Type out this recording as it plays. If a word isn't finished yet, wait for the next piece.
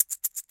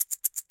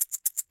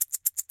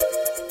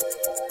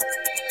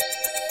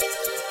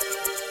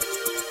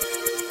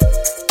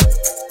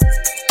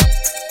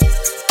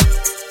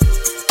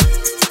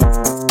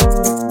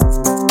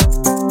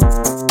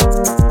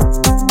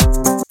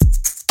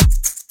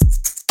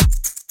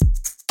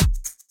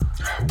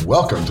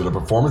Welcome to the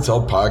Performance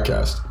Health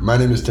Podcast. My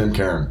name is Tim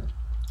Karen.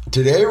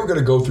 Today we're going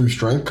to go through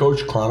Strength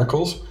Coach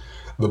Chronicles,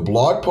 the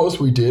blog post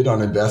we did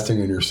on investing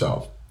in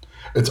yourself.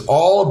 It's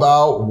all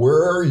about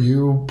where are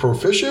you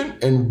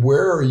proficient and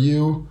where are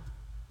you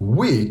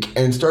weak,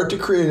 and start to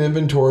create an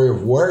inventory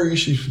of where you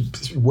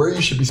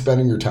should be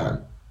spending your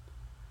time.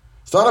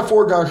 It's not a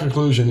foregone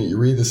conclusion that you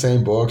read the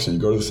same books and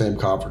you go to the same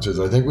conferences.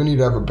 I think we need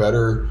to have a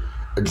better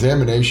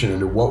examination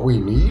into what we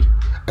need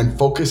and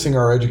focusing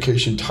our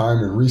education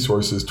time and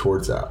resources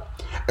towards that.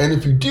 And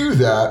if you do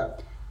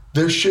that,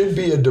 there should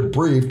be a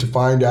debrief to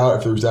find out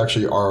if there's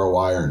actually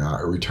ROI or not,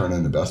 or return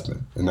on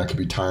investment. And that could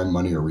be time,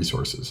 money, or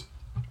resources.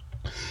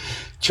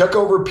 Check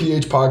over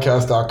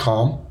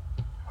phpodcast.com.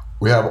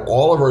 We have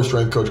all of our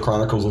Strength Coach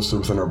Chronicles listed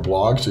within our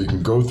blog, so you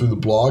can go through the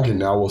blog and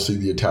now we'll see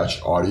the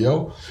attached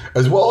audio.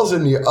 As well as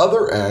in the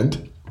other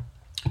end,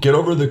 get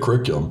over the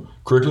curriculum.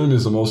 Curriculum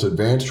is the most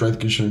advanced strength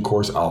conditioning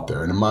course out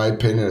there. And in my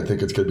opinion, I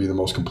think it's going to be the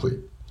most complete.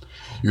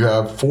 You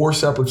have 4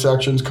 separate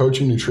sections: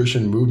 coaching,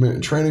 nutrition, movement,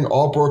 and training,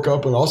 all broke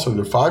up and also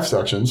into 5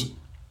 sections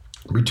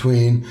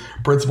between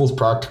principles,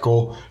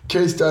 practical,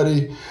 case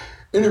study,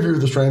 interview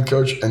with the strength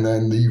coach, and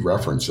then the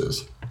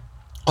references.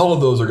 All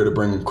of those are going to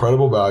bring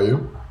incredible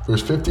value.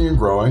 There's 50 and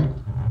growing.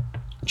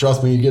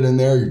 Trust me, you get in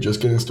there, you're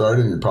just getting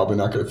started, and you're probably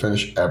not going to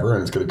finish ever,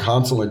 and it's going to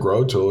constantly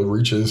grow till it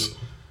reaches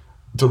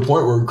to the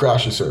point where we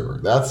crash the server.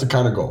 That's the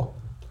kind of goal.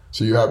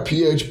 So you have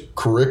PH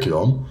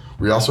curriculum.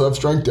 We also have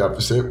strength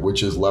deficit,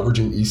 which is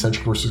leveraging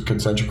eccentric versus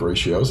concentric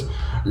ratios,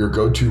 your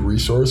go-to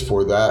resource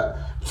for that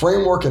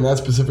framework in that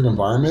specific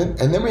environment.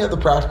 And then we have the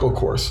practical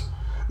course.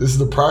 This is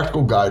the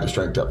practical guide to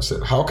strength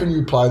deficit. How can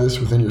you apply this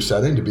within your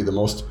setting to be the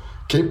most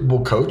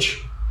capable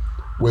coach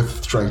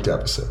with strength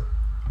deficit?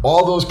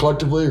 All those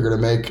collectively are going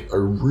to make a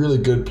really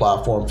good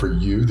platform for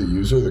you, the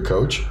user, the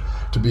coach,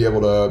 to be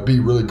able to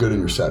be really good in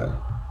your setting.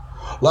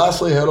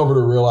 Lastly, head over to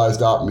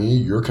realize.me,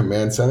 your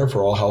command center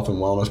for all health and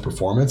wellness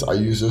performance. I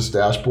use this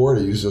dashboard.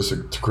 I use this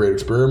to create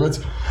experiments.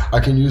 I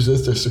can use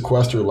this to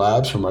sequester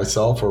labs for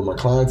myself or my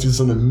clients. It's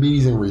an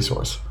amazing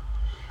resource.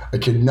 I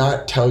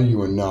cannot tell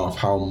you enough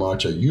how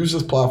much I use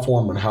this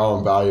platform and how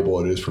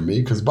invaluable it is for me,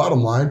 because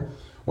bottom line,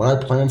 when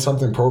I plan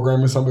something,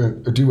 program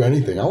something, or do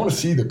anything, I want to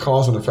see the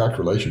cause and effect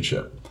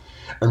relationship,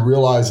 and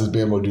Realize is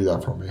being able to do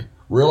that for me.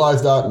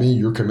 Realize.me,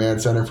 your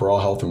command center for all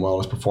health and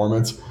wellness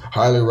performance.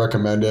 Highly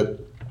recommend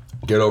it.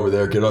 Get over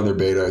there, get on their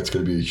beta. It's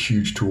going to be a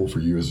huge tool for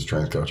you as a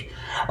strength coach.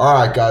 All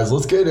right, guys,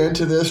 let's get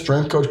into this.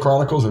 Strength Coach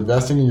Chronicles,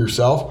 investing in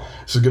yourself.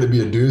 This is going to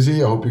be a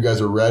doozy. I hope you guys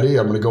are ready.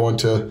 I'm going to go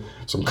into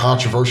some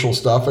controversial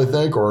stuff, I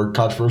think, or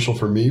controversial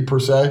for me per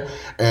se,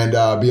 and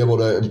be able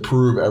to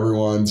improve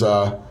everyone's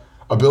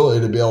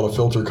ability to be able to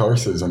filter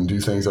courses and do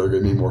things that are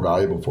going to be more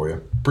valuable for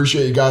you.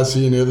 Appreciate you guys.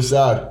 See you on the other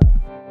side.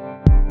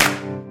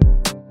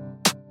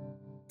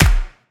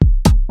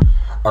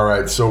 All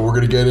right, so we're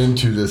going to get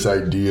into this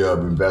idea of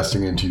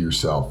investing into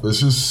yourself.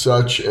 This is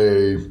such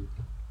a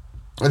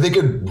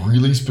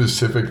really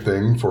specific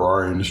thing for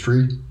our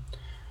industry.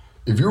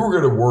 If you were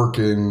going to work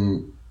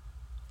in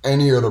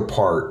any other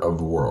part of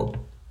the world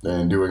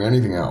and doing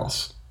anything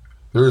else,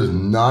 there is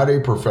not a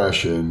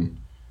profession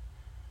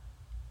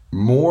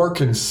more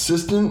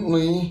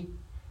consistently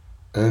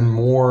and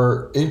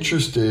more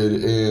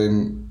interested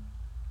in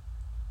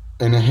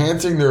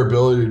enhancing their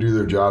ability to do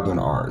their job than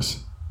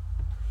ours.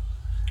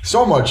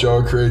 So much so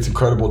it creates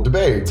incredible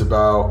debates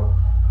about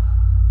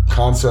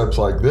concepts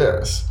like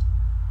this.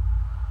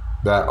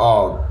 That,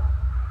 oh,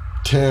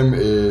 Tim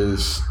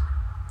is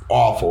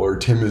awful, or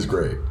Tim is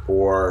great,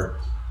 or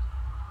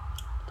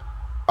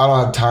I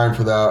don't have time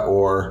for that,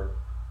 or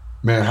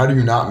man, how do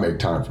you not make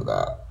time for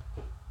that?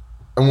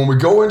 And when we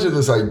go into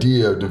this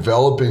idea of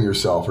developing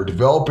yourself or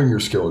developing your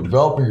skill or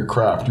developing your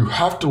craft, you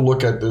have to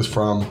look at this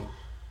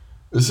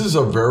this is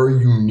a very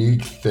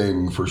unique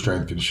thing for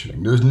strength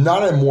conditioning. There's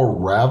not a more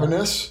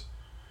ravenous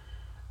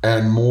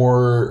and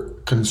more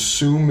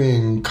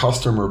consuming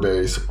customer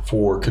base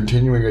for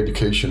continuing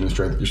education and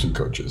strength conditioning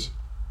coaches.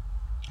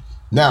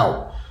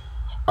 Now,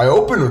 I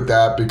open with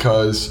that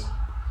because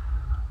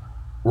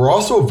we're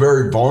also a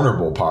very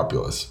vulnerable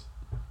populace,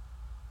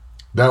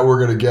 that we're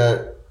going to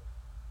get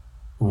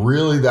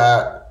really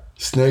that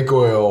snake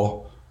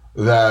oil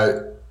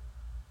that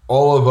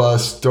all of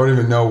us don't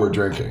even know we're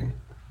drinking.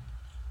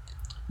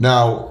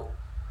 Now,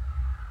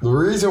 the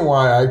reason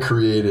why I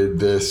created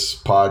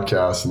this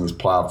podcast and this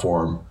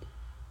platform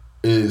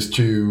is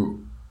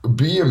to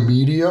be a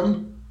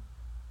medium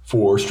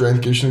for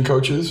strength conditioning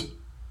coaches.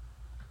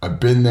 I've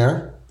been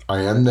there.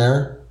 I am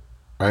there.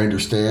 I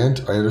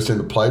understand. I understand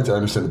the plights. I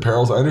understand the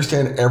perils. I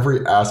understand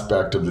every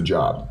aspect of the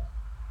job.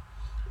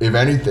 If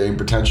anything,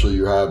 potentially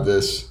you have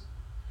this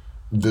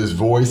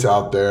voice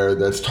out there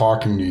that's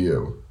talking to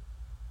you.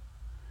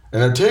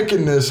 And I've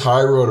taken this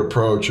high road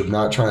approach of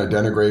not trying to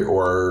denigrate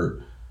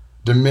or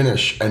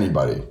diminish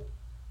anybody.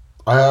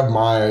 I have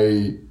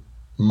my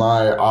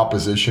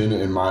opposition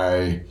and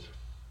my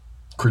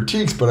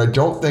critiques, but I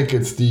don't think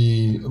it's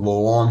the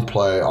long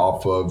play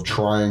off of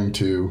trying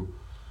to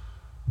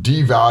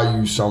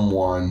devalue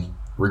someone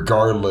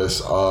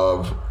regardless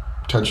of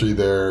potentially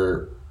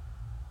their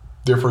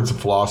difference of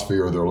philosophy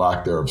or their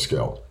lack thereof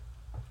skill.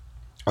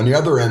 On the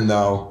other end,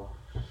 though,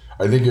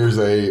 I think there's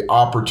an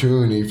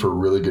opportunity for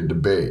really good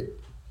debate.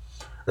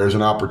 There's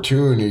an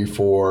opportunity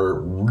for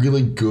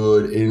really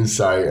good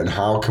insight on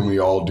how can we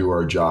all do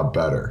our job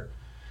better.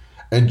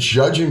 And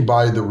judging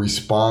by the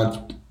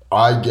response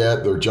I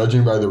get, or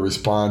judging by the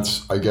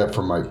response I get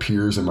from my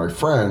peers and my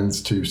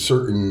friends to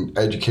certain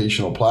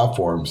educational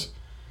platforms,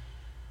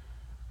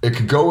 it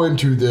could go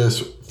into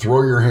this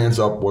throw your hands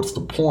up, what's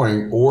the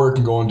point? Or it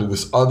can go into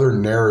this other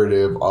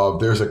narrative of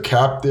there's a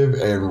captive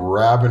and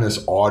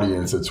ravenous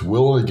audience that's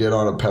willing to get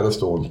on a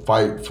pedestal and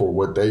fight for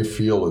what they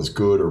feel is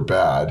good or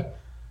bad.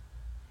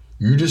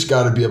 You just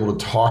got to be able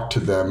to talk to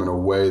them in a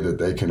way that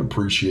they can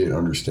appreciate and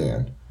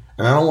understand.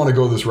 And I don't want to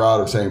go this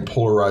route of saying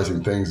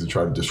polarizing things to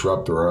try to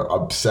disrupt or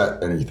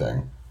upset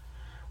anything.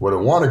 What I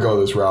want to go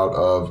this route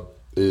of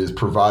is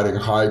providing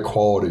high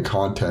quality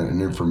content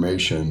and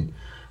information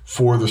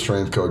for the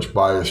strength coach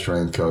by a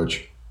strength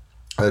coach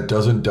that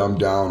doesn't dumb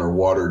down or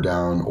water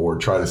down or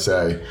try to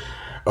say,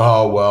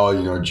 oh,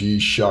 well, gee,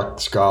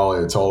 shucks,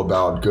 golly, it's all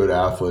about good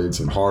athletes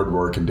and hard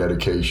work and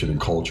dedication and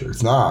culture.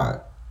 It's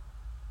not.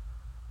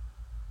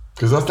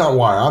 Because that's not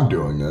why I'm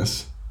doing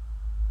this.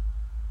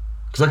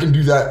 Because I can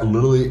do that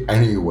literally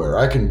anywhere.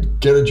 I can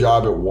get a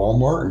job at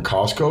Walmart and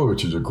Costco,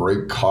 which is a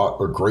great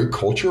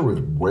culture with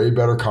way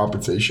better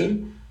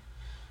compensation.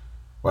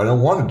 But I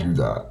don't want to do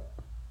that.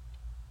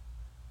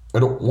 I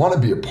don't want to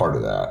be a part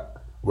of that.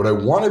 What I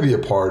want to be a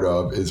part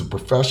of is a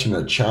profession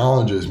that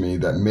challenges me,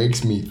 that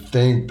makes me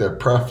think,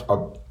 that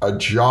a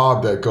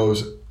job that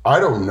goes, I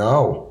don't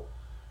know.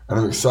 And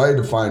I'm excited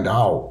to find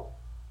out.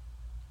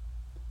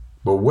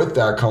 But with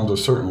that comes a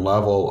certain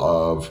level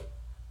of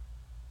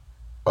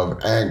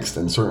angst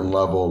and certain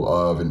level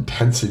of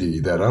intensity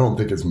that I don't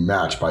think is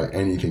matched by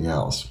anything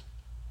else.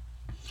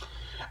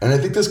 And I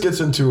think this gets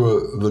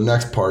into the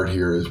next part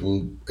here is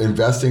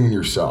investing in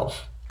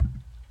yourself.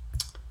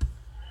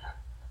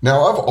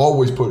 Now, I've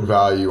always put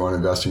value on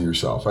investing in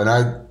yourself. And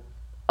I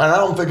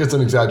don't think it's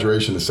an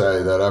exaggeration to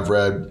say that I've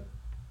read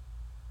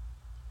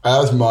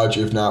as much,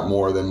 if not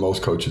more, than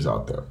most coaches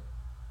out there.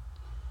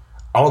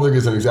 I don't think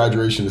it's an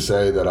exaggeration to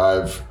say that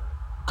I've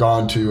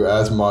gone to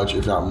as much,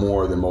 if not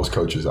more, than most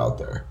coaches out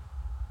there.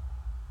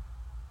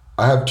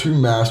 I have 2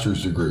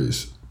 master's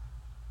degrees.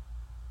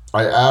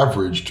 I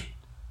averaged,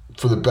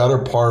 for the better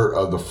part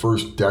of the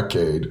first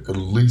decade, at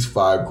least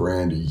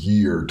 $5,000 a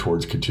year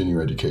towards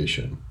continuing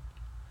education.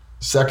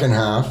 Second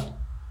half,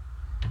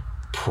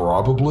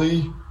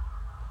 probably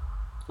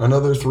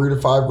another $3,000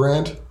 to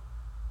 $5,000.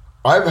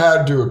 I've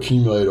had to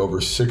accumulate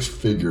over 6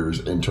 figures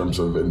in terms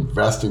of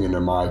investing into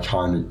my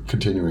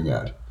continuing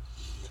ed.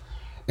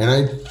 And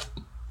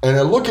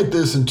I look at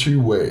this in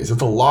 2 ways.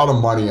 It's a lot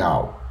of money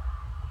out.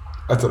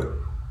 That's a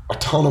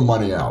ton of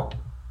money out.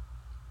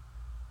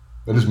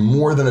 That is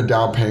more than a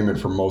down payment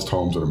for most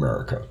homes in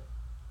America.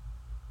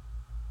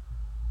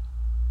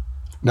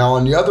 Now,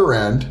 on the other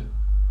end,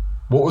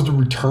 what was the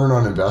return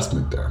on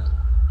investment there?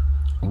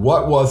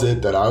 What was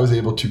it that I was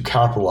able to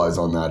capitalize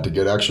on that to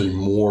get actually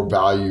more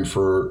value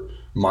for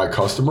my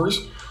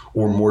customers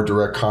or more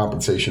direct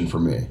compensation for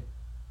me?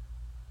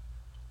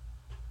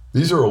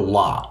 These are a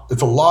lot.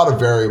 It's a lot of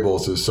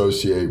variables to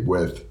associate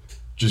with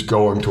just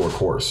going to a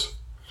course.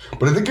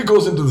 But I think it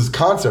goes into this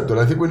concept that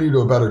I think we need to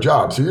do a better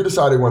job. So you're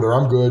deciding whether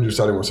I'm good, you're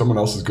deciding whether someone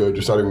else is good,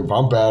 you're deciding if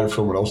I'm bad, if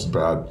someone else is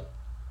bad.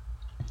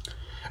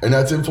 And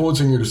that's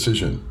influencing your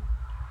decision.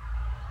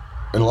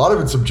 And a lot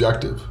of it's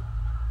subjective.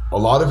 A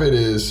lot of it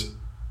is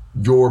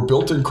your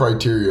built-in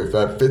criteria, if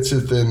that fits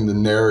within the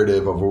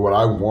narrative of what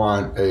I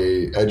want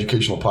a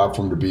educational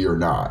platform to be or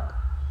not.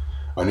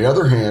 On the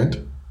other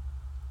hand,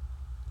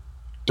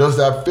 does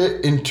that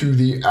fit into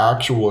the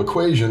actual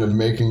equation of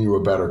making you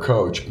a better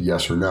coach?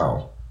 Yes or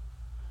no?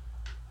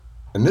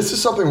 And this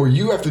is something where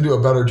you have to do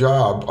a better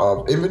job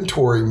of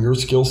inventorying your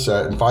skill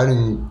set and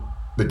finding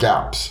the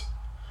gaps,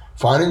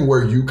 finding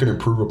where you can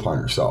improve upon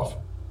yourself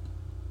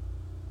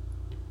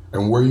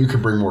and where you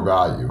can bring more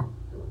value.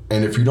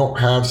 And if you don't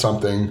have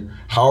something,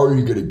 how are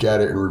you going to get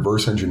it and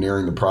reverse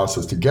engineering the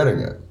process to getting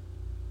it?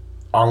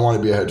 I want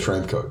to be a head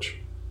strength coach.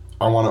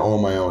 I want to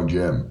own my own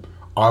gym.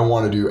 I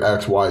want to do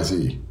X, Y,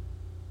 Z.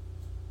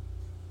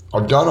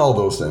 I've done all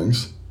those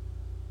things.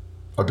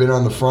 I've been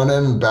on the front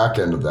end and back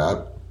end of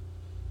that.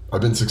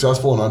 I've been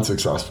successful and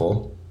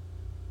unsuccessful.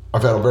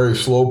 I've had a very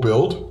slow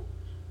build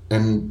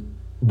and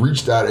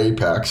reached that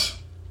apex.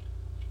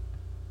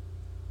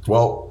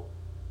 Well,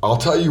 I'll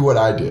tell you what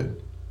I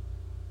did.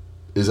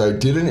 Is I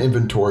did an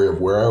inventory of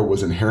where I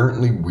was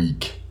inherently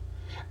weak,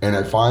 and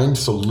I find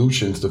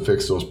solutions to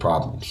fix those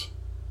problems.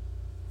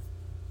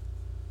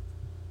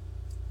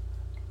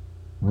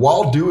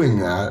 While doing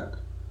that,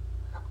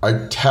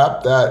 I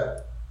tapped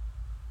that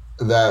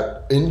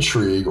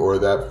intrigue or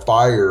that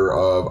fire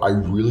of I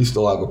really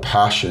still have a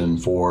passion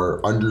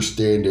for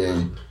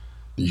understanding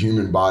the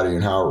human body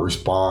and how it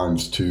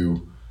responds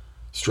to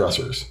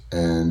stressors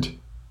and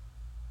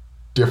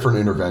different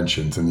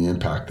interventions and the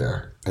impact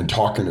there, and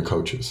talking to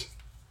coaches.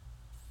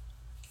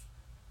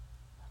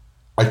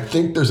 I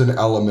think there's an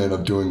element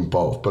of doing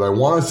both, but I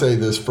want to say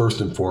this first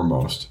and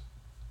foremost.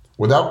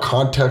 Without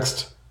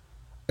context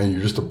and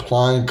you're just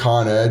applying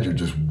con ed, you're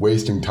just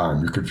wasting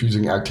time. You're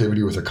confusing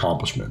activity with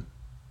accomplishment.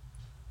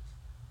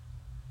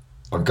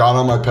 I've got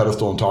on my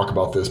pedestal and talk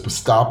about this, but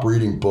stop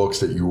reading books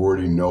that you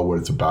already know what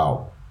it's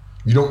about.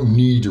 You don't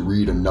need to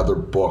read another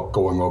book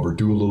going over,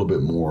 do a little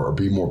bit more or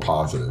be more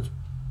positive.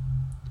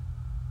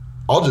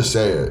 I'll just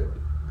say it.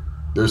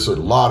 There's a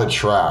lot of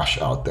trash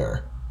out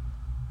there.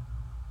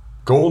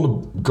 Go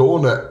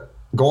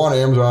on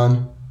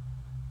Amazon,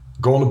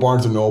 go on to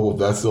Barnes & Noble if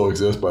that still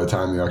exists by the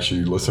time you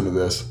actually listen to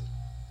this.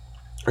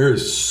 There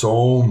is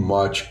so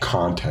much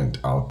content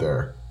out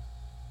there.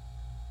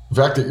 The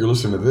fact that you're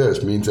listening to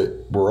this means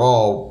that we're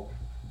all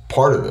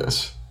part of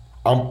this.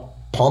 I'm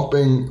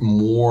pumping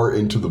more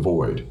into the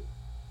void.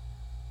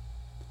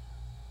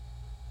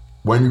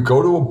 When you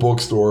go to a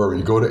bookstore or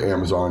you go to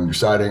Amazon, you're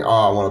deciding,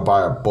 I want to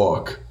buy a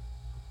book.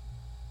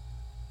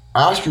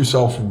 Ask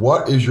yourself,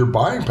 what is your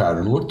buying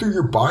pattern? Look through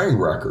your buying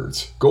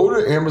records. Go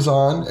to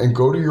Amazon and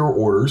go to your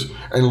orders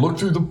and look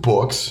through the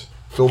books,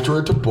 filter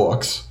it to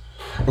books,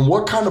 and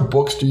what kind of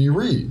books do you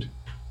read?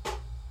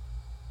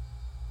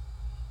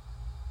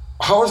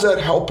 How is that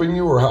helping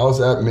you, or how is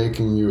that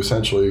making you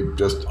essentially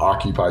just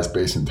occupy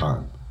space and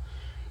time?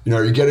 You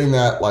know, you're getting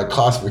that like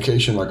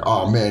classification like,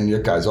 oh man,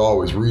 that guy's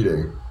always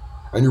reading.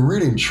 And you're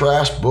reading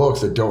trash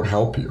books that don't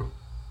help you.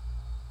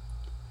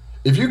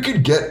 If you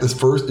could get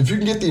if you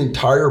can get the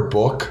entire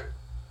book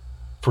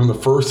from the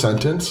first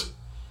sentence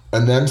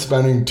and then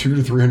spending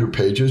 200 to 300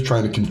 pages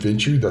trying to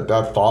convince you that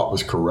that thought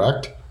was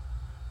correct,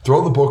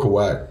 throw the book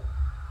away.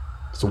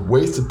 It's a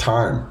waste of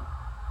time.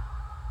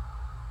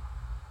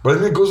 But I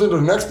think it goes into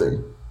the next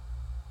thing.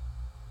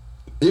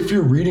 If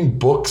you're reading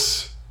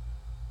books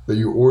that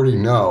you already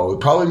know,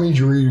 it probably means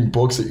you're reading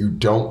books that you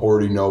don't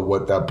already know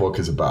what that book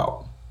is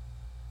about.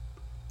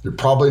 You're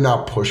probably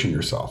not pushing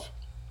yourself.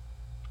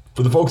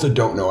 For the folks that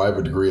don't know, I have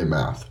a degree in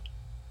math.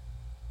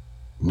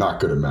 Not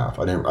good at math.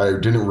 I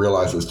didn't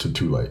realize this till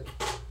too late.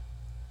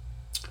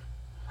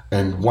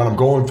 And when I'm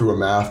going through a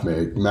math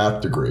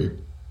degree,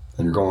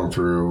 and you're going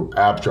through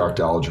abstract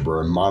algebra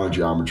and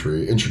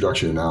monogeometry,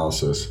 introduction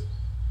analysis,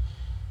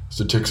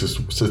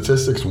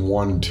 statistics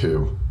 1 and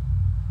 2,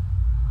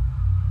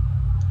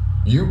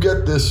 you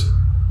get this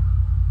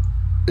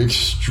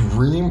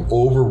extreme,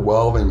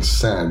 overwhelming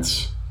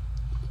sense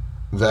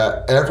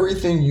that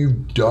everything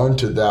you've done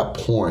to that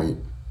point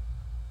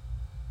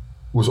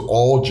was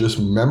all just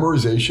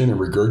memorization and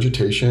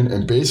regurgitation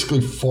and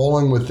basically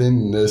falling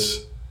within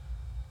this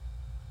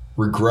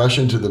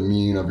regression to the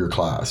mean of your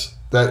class.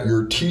 That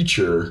your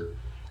teacher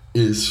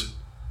is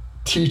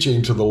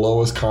teaching to the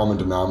lowest common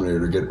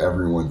denominator to get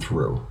everyone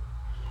through.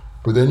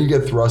 But then you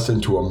get thrust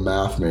into a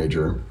math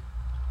major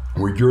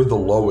where you're the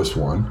lowest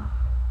one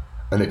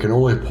and it can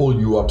only pull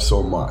you up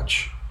so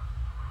much.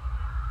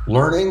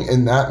 Learning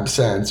in that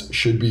sense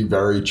should be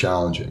very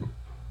challenging.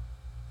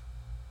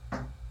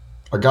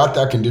 I got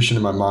that condition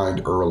in my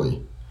mind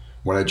early.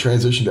 When I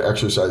transitioned to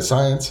exercise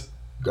science,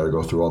 got to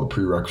go through all the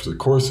prerequisite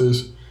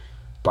courses,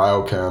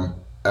 biochem,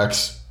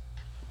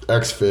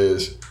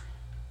 ex-phys,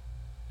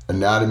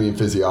 anatomy and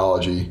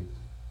physiology,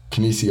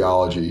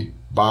 kinesiology,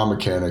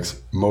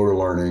 biomechanics, motor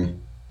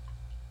learning.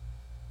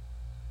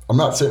 I'm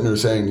not sitting there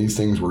saying these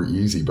things were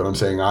easy, but I'm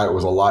saying it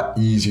was a lot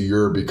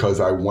easier because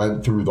I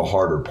went through the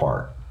harder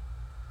part.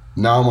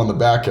 Now I'm on the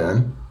back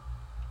end,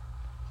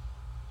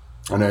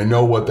 and I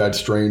know what that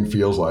strain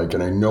feels like,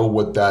 and I know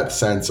what that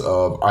sense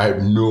of I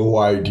have no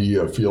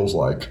idea feels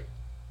like.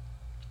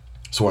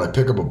 So when I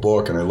pick up a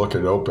book and I look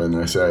it open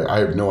and I say, I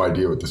have no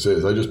idea what this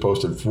is. I just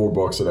posted 4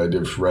 books that I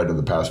did read in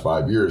the past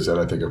 5 years that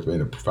I think have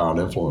made a profound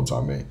influence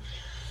on me.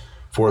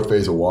 Fourth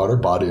Phase of Water,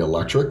 Body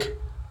Electric,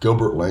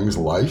 Gilbert Lang's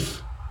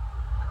Life,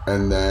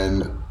 and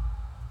then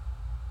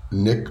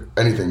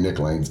anything Nick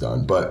Lane's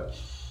done. But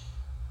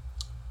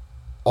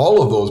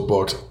all of those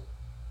books,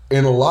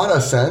 in a lot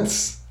of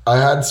sense, I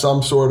had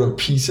some sort of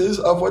pieces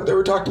of what they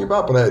were talking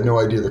about, but I had no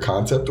idea the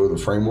concept or the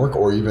framework,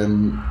 or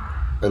even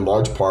in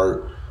large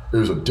part,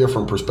 there's a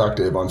different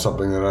perspective on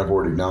something that I've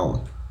already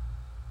known.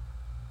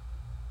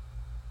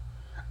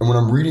 And when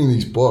I'm reading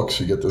these books,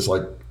 you get this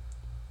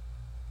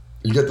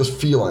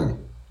feeling.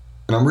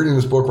 And I'm reading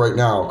this book right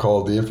now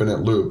called The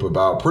Infinite Loop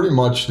about pretty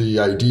much the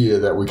idea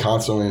that we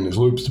constantly in these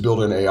loops to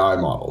build in AI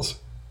models.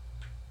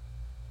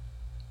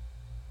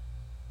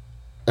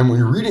 And when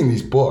you're reading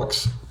these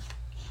books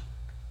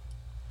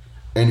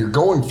and you're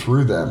going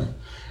through them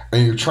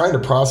and you're trying to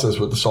process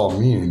what this all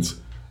means,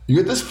 you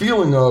get this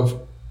feeling of,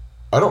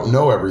 I don't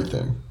know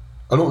everything.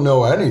 I don't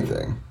know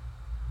anything.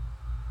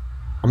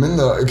 I'm in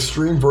the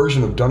extreme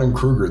version of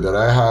Dunning-Kruger, that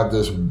I have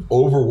this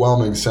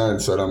overwhelming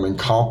sense that I'm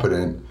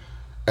incompetent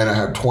and I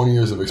have 20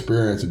 years of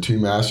experience and 2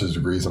 master's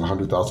degrees and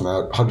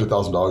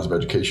 $100,000 of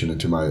education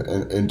into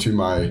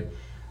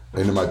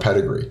my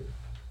pedigree.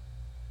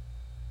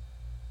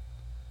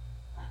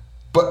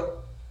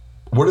 But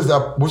what's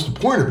the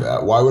point of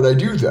that? Why would I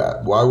do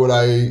that? Why would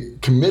I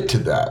commit to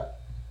that?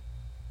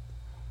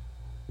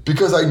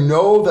 Because I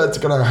know that's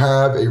going to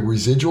have a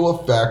residual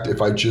effect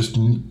if I just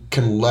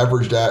can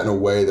leverage that in a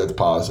way that's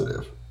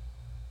positive.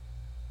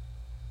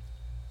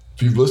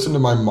 If you've listened to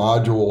my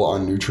module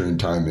on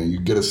nutrient timing, you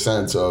get a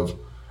sense of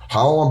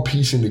how I'm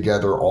piecing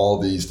together all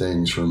these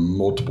things from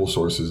multiple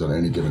sources at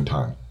any given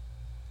time.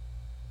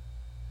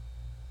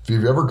 If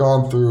you've ever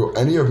gone through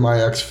any of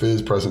my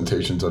ex-phys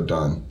presentations I've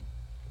done,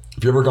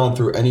 if you've ever gone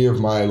through any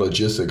of my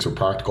logistics or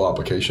practical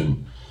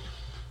application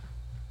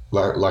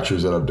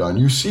lectures that I've done,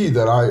 you see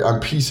that I'm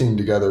piecing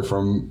together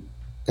from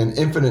an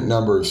infinite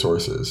number of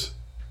sources,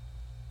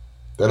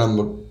 that I'm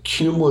the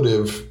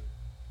cumulative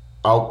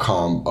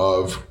outcome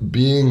of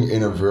being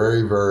in a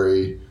very,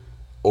 very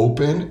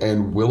open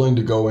and willing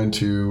to go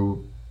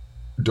into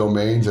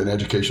domains and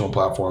educational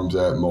platforms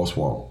that most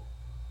won't.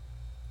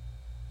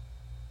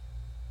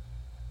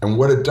 And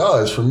what it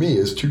does for me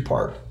is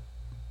two-part.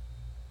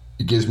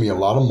 It gives me a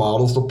lot of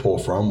models to pull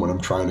from when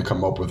I'm trying to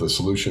come up with a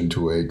solution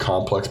to a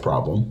complex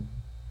problem,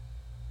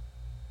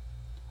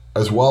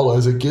 as well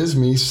as it gives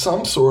me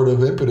some sort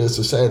of impetus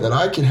to say that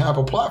I can have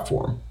a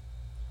platform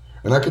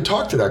and I could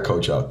talk to that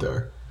coach out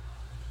there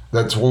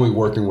that's only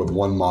working with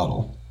one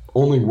model,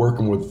 only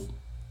working with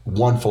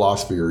one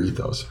philosophy or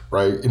ethos,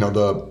 right?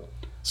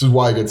 This is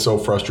why I get so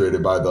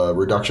frustrated by the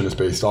reductionist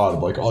based thought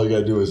of like, all you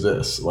gotta do is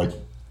this. Like,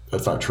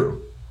 that's not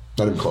true.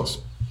 Not even close.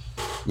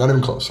 Not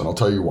even close. And I'll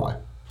tell you why.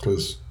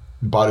 Because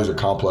bodies are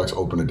complex,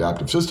 open,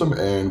 adaptive system,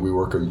 and we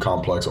work in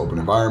complex, open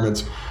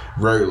environments,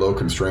 very low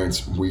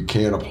constraints. We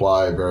can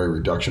apply a very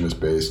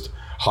reductionist based,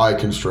 high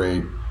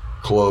constraint,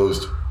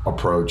 closed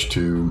approach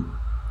to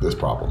this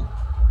problem.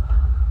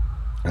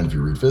 And if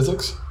you read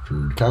physics, if you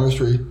read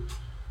chemistry,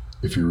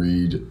 if you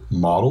read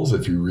models,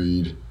 if you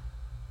read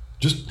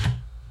just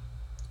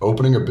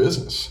opening a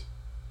business,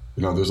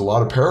 there's a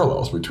lot of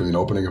parallels between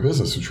opening a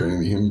business and training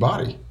the human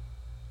body.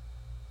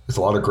 It's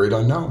a lot of great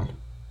unknown,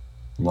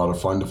 a lot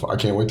of fun. I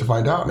can't wait to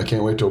find out, and I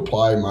can't wait to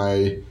apply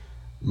my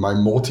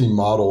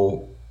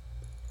multi-model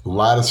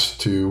lattice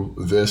to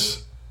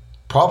this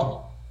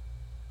problem.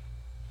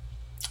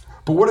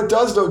 But what it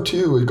does, though,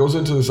 too, it goes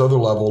into this other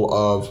level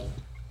of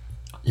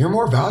you're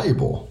more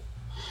valuable.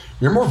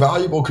 You're more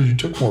valuable because you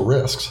took more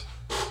risks.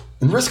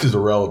 And risk is a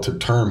relative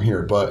term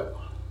here, but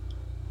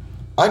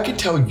I can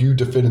tell you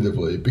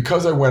definitively,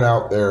 because I went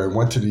out there and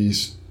went to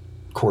these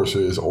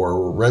courses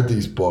or read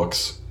these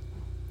books,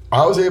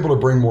 I was able to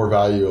bring more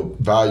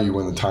value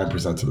when the time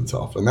presented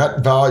itself. And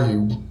that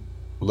value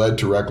led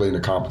directly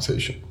into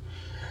compensation.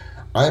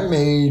 I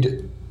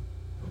didn't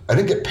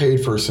get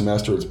paid for a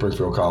semester at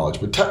Springfield College,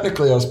 but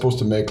technically I was supposed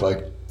to make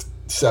like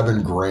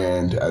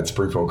 $7,000 at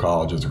Springfield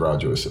College as a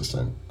graduate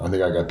assistant. I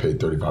think I got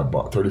paid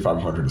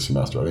 $3,500 a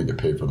semester. I didn't get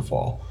paid for the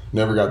fall.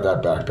 Never got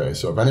that back pay.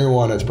 So if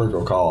anyone at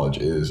Springfield College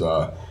is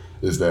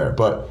there.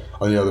 But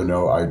on the other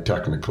note, I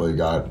technically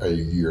got a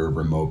year of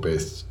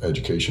remote-based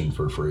education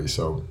for free.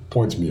 So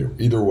points mute.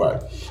 Either way,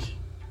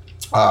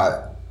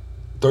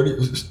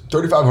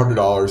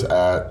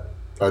 $3,500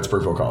 at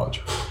Springfield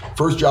College.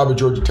 First job at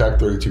Georgia Tech,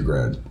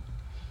 $32,000.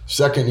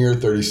 Second year,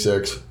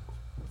 $36,000.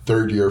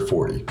 Third year,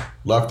 $40,000.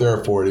 Left there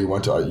at $40,000,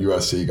 went to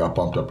USC, got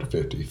bumped up to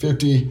 $50,000.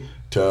 $50,000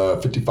 to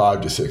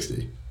 $55,000 to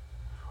 $60,000.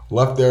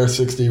 Left there,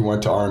 $60,000,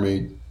 went to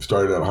Army,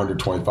 started at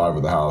 $125,000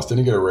 with the house.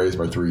 Didn't get a raise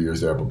by 3 years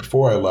there, but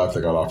before I left,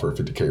 I got offered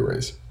a $50,000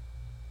 raise.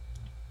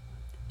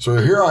 So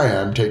here I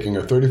am taking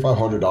a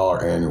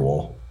 $3,500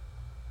 annual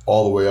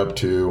all the way up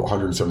to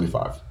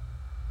 $175,000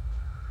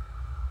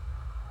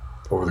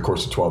 over the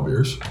course of 12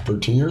 years,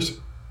 13 years.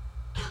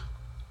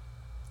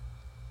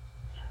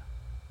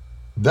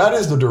 That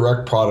is the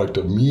direct product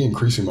of me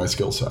increasing my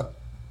skill set.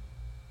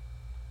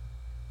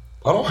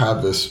 I don't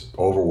have this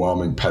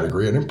overwhelming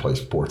pedigree. I didn't play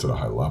sports at a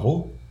high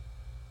level.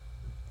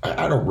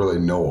 I don't really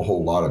know a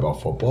whole lot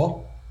about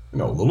football. I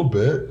know a little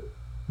bit,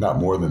 not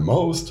more than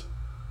most,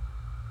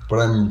 but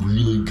I'm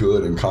really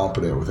good and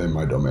competent within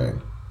my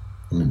domain.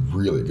 I mean,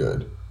 really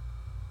good.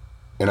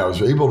 And I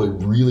was able to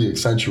really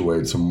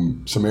accentuate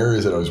some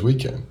areas that I was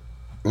weak in.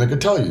 And I can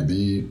tell you,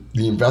 the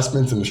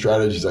investments and the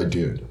strategies I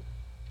did,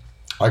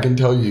 I can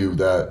tell you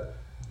that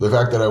the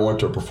fact that I went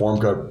to a Perform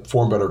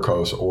Better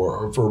course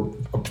or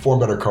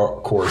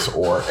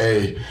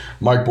a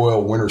Mike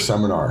Boyle winter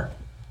seminar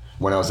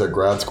when I was at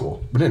grad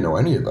school, I didn't know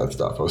any of that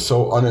stuff. I was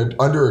so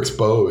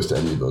underexposed to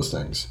any of those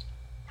things.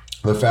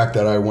 The fact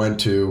that I went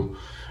to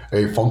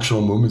a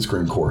functional movement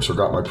screen course or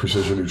got my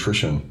precision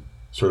nutrition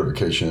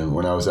certification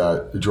when I was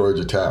at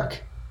Georgia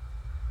Tech.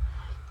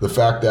 The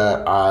fact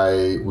that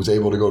I was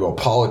able to go to a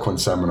Poliquin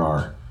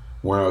seminar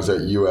when I was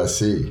at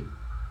USC.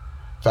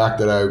 Fact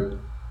that I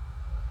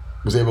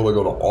was able to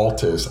go to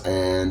Altus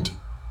and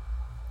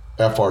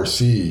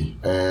FRC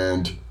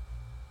and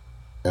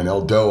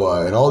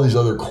Eldoa and all these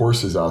other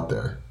courses out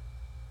there.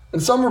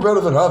 And some are better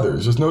than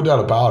others, there's no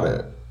doubt about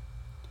it.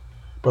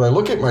 But I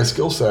look at my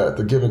skill set at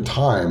the given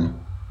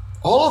time,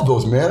 all of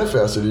those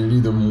manifested in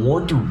either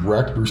more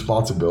direct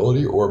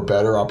responsibility or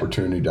better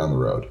opportunity down the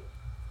road,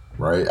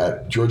 right?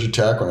 At Georgia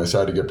Tech, when I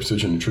decided to get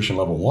Precision Nutrition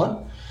Level 1,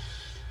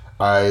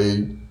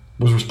 I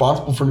was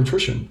responsible for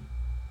nutrition.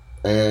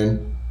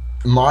 And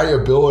my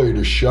ability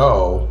to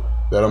show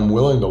that I'm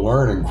willing to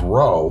learn and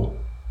grow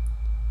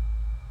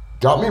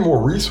got me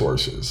more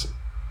resources.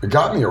 It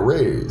got me a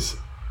raise.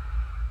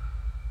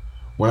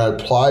 When I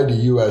applied to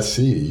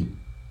USC,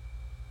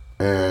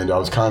 and I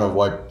was kind of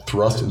like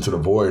thrust into the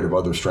void of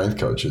other strength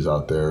coaches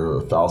out there,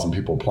 1,000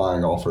 people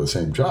applying all for the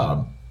same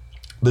job.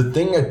 The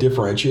thing that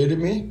differentiated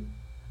me,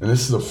 and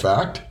this is a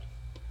fact,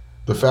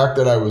 the fact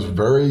that I was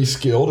very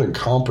skilled and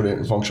competent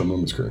in functional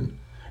movement screen.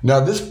 Now,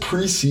 this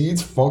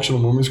precedes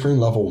functional movement screen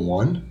level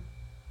 1,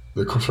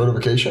 the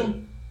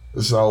certification.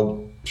 This is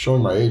how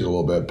showing my age a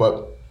little bit,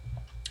 but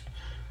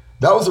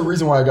that was the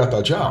reason why I got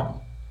that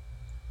job.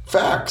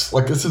 Facts,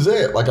 like this is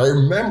it. Like I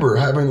remember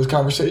having this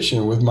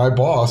conversation with my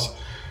boss.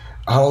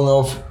 I don't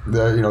know if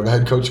the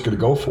head coach is going to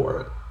go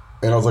for it.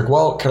 And I was like,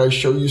 well, can I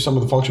show you some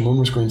of the functional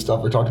movement screen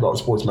stuff I talked about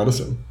with sports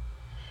medicine?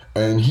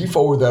 And he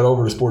forwarded that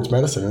over to sports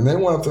medicine. And they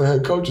went up to the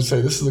head coach and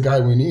say, this is the guy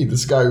we need.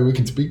 This is the guy we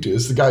can speak to.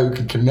 This is the guy who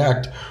can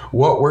connect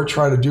what we're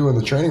trying to do in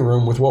the training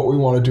room with what we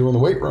want to do in the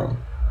weight room.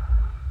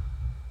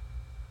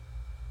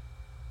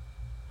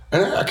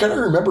 And I kind of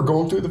remember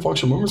going through the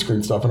functional movement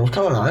screen stuff, and it was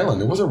kind of an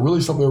island. It wasn't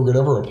really something we could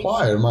ever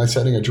apply in my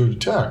setting at Georgia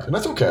Tech. And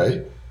that's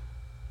okay.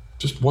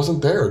 Just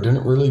wasn't there. It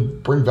didn't really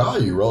bring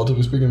value,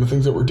 relatively speaking, to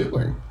things that we're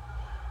doing.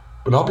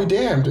 But I'll be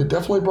damned. It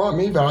definitely brought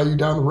me value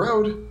down the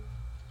road.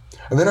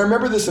 And then I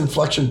remember this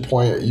inflection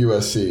point at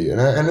USC,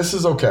 and this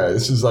is okay.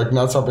 This is like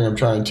not something I'm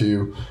trying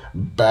to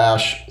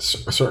bash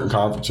certain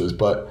conferences,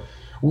 but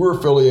we're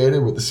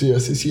affiliated with the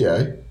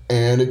CSCCA,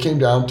 and it came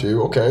down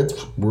to, okay,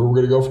 we're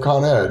going to go for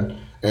Con Ed.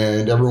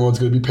 And everyone's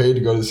going to be paid to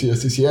go to the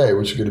CSCCA,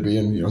 which is going to be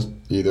in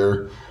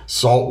either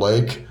Salt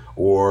Lake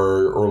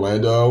or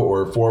Orlando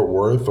or Fort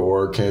Worth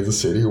or Kansas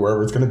City,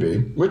 wherever it's going to be.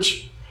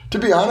 Which, to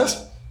be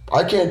honest,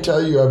 I can't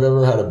tell you I've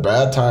ever had a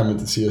bad time at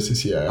the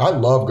CSCCA. I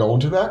love going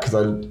to that because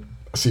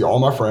I see all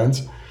my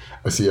friends.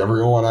 I see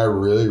everyone I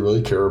really,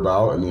 really care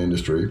about in the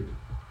industry.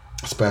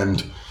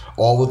 Spend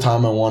all the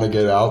time I want to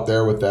get out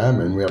there with them,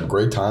 and we have a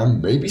great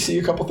time. Maybe see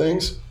a couple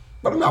things,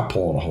 but I'm not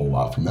pulling a whole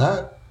lot from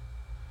that.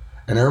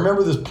 And I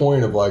remember this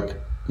point of like,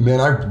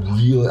 man, I'm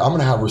going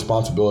to have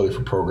responsibility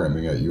for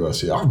programming at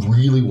USC. I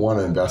really want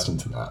to invest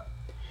into that.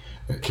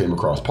 And it came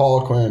across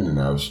Poliquin, and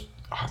I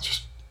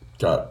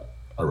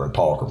read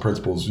Poliquin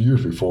Principles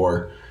years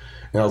before,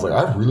 and I was like,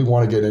 I really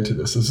want to get into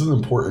this. This is an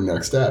important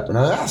next step. And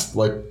I asked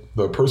like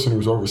the person who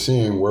was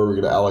overseeing where we're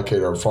going to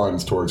allocate our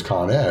funds towards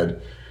Con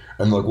Ed,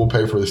 and like, we'll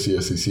pay for the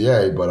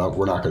CSCCA, but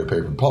we're not going to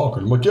pay for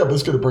Poliquin. I'm like, yeah, but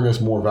it's going to bring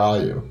us more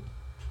value.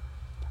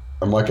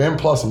 I'm like, and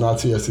plus I'm not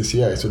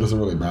CSCCA, so it doesn't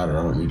really matter.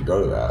 I don't need to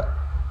go to that.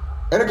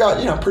 And it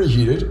got, pretty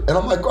heated. And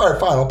I'm like, all right,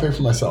 fine, I'll pay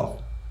for myself.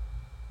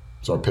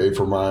 So I paid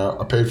for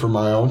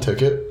my own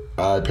ticket.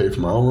 I paid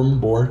for my own room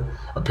and board.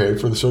 I paid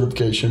for the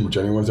certification, which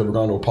anyone who's ever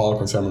gone to a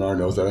Poliquin seminar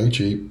knows that ain't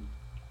cheap.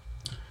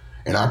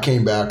 And I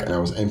came back and I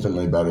was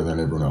infinitely better than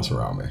everyone else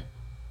around me.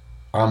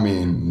 I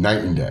mean, night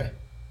and day.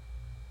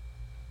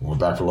 I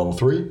went back for level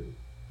 3.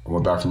 I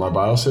went back for my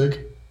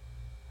biosig.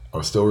 I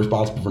was still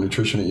responsible for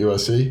nutrition at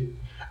USC.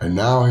 And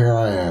now here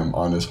I am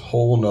on this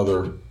whole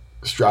nother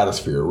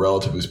stratosphere,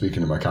 relatively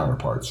speaking, to my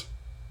counterparts.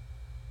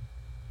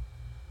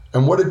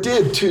 And what it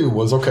did too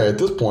was, okay, at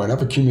this point,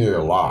 I've accumulated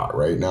a lot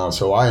right now.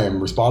 So I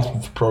am responsible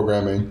for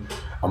programming.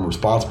 I'm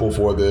responsible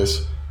for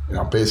this,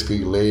 basically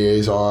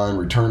liaison,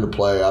 return to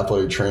play,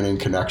 athletic training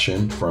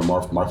connection from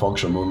my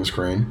functional movement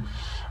screen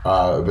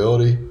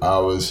ability. I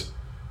was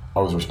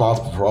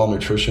responsible for all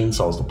nutrition,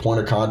 so I was the point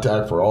of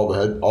contact for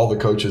all the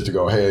coaches to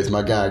go, hey, is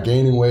my guy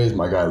gaining weight? Is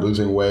my guy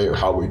losing weight? Or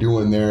how are we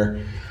doing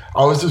there?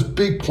 I was this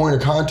big point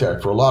of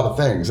contact for a lot of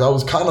things. I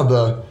was kind of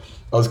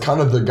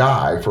the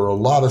guy for a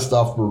lot of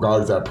stuff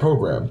regarding that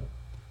program.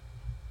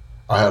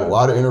 I had a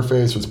lot of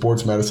interface with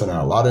sports medicine. I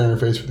had a lot of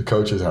interface with the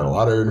coaches. I had a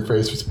lot of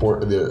interface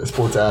with the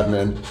sports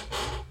admin.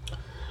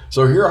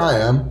 So here I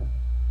am,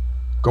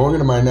 going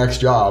into my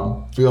next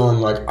job, feeling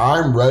like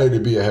I'm ready to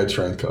be a head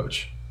strength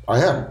coach.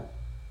 I am.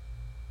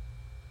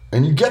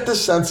 And you get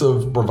this sense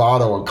of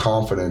bravado and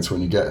confidence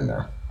when you get in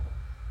there.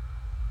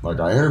 Like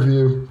I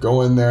interview,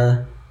 go in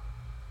there,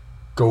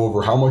 go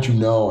over how much you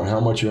know and how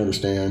much you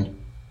understand.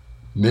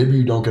 Maybe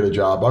you don't get a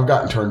job. I've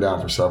gotten turned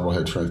down for several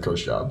head strength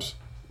coach jobs.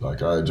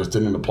 Like I just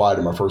didn't apply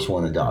to my first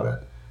one and got it.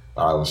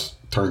 I was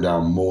turned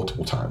down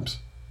multiple times.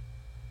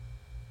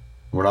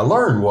 What I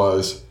learned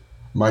was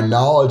my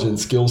knowledge and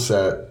skill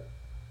set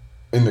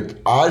in the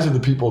eyes of the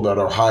people that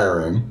are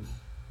hiring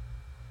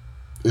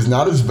is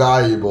not as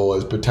valuable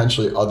as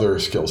potentially other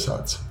skill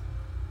sets.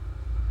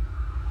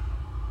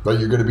 But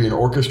you're going to be an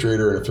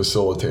orchestrator and a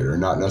facilitator,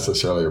 not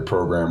necessarily a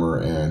programmer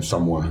and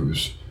someone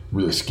who's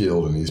really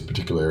skilled in these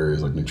particular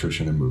areas like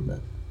nutrition and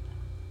movement.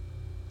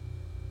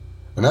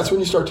 And that's when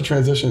you start to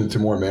transition into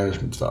more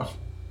management stuff.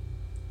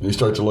 And you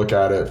start to look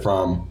at it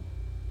from,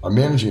 I'm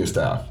managing a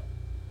staff,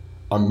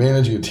 I'm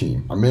managing a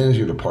team, I'm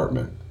managing a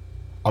department,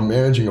 I'm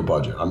managing a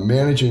budget, I'm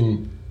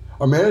managing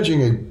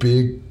a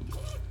big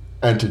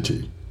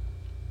entity.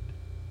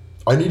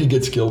 I need to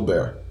get skilled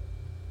there.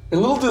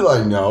 And little did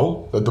I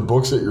know that the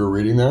books that you're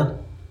reading there,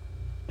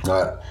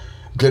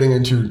 getting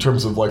into in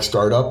terms of like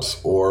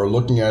startups, or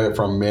looking at it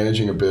from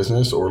managing a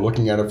business, or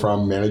looking at it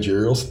from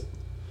managerials,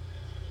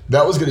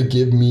 that was going to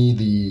give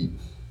me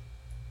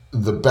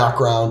the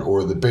background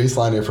or the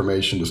baseline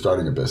information to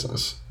starting a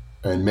business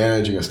and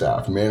managing a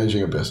staff,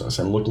 managing a business,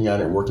 and looking at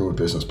it and working with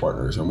business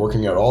partners and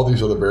working at all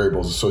these other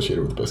variables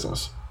associated with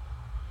business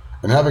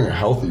and having a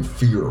healthy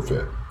fear of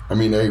it. I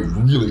mean, a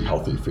really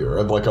healthy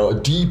fear, like a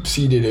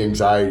deep-seated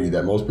anxiety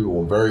that most people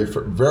will very,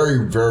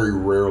 very, very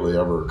rarely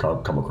ever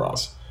come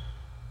across.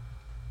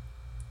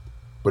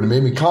 But it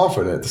made me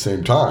confident at the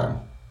same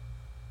time,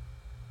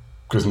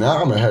 because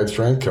now I'm a head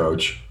strength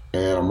coach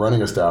and I'm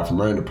running a staff, I'm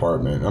running a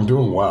department, I'm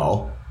doing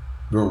well,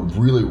 doing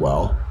really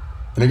well,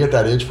 and I get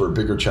that itch for a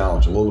bigger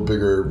challenge, a little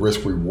bigger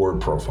risk-reward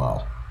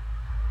profile.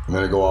 And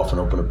then I go off and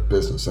open a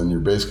business, and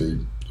you're basically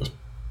just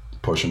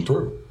pushing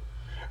through.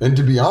 And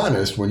to be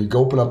honest, when you go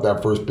open up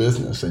that first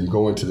business and you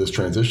go into this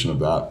transition of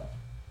that,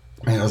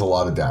 man, there's a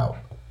lot of doubt.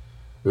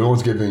 No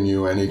one's giving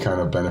you any kind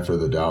of benefit of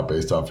the doubt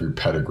based off your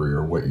pedigree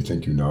or what you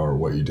think you know or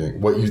what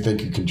you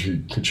think you can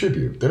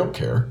contribute. They don't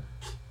care.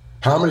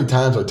 How many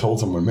times I told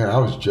someone, man, I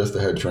was just a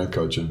head strength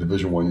coach at a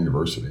Division I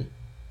university.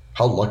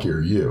 How lucky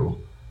are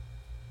you?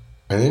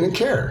 And they didn't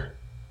care.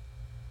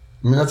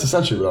 I mean, that's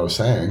essentially what I was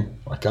saying.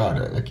 My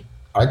God,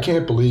 I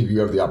can't believe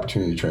you have the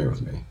opportunity to train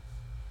with me.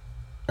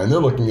 And they're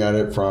looking at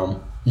it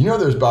from,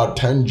 there's about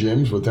 10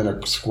 gyms within a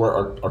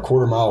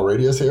quarter mile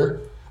radius here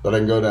that I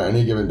can go to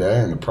any given day,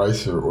 and the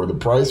price or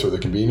the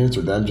convenience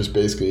or them just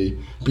basically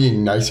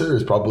being nicer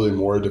is probably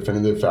more a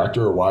definitive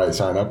factor of why I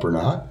sign up or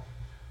not.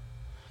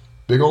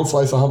 Big old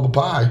slice of humble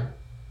pie.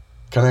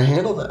 Can I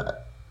handle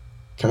that?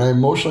 Can I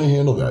emotionally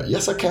handle that?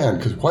 Yes, I can,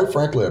 because quite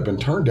frankly, I've been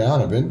turned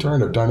down, I've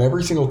interned, I've done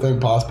every single thing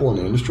possible in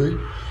the industry.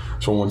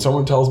 So when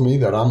someone tells me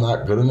that I'm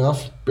not good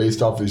enough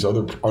based off these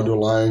other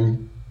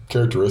underlying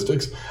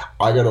characteristics,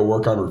 I got to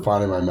work on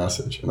refining my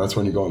message. And that's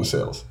when you go into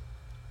sales.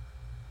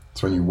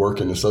 It's when you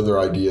work in this other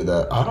idea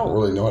that I don't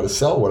really know how to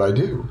sell what I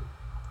do.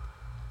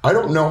 I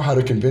don't know how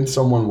to convince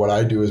someone what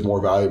I do is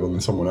more valuable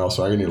than someone else,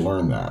 so I need to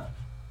learn that.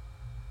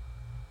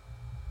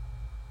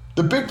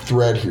 The big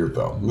thread here,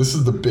 though, and this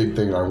is the big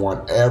thing I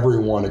want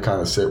everyone to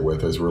kind of sit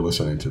with as we're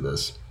listening to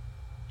this,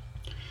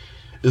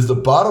 is the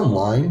bottom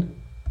line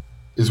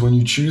is when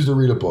you choose to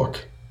read a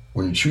book,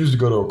 when you choose to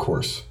go to a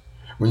course,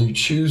 when you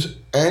choose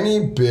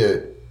any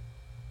bit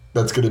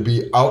that's going to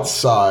be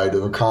outside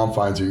of the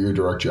confines of your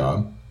direct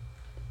job,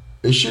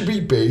 it should be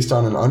based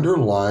on an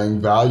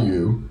underlying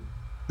value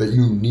that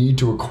you need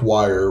to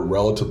acquire,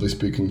 relatively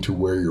speaking, to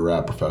where you're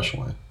at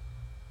professionally.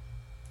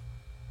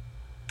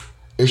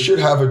 It should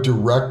have a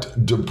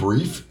direct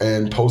debrief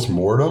and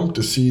post-mortem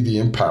to see the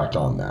impact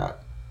on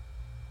that.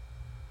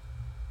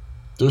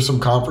 There's some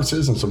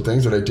conferences and some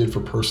things that I did for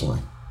personally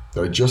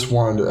that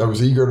I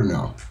was eager to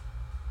know.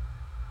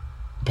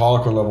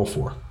 Poliquin level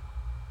 4.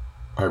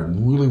 I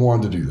really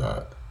wanted to do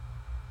that.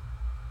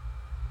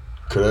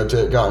 Could I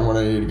have gotten what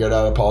I needed to get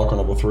out of Poliquin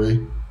level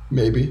 3?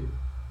 Maybe,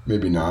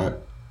 maybe not.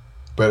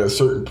 But at a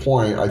certain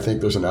point, I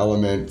think there's an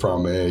element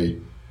from a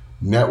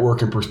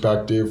networking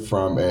perspective,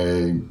 from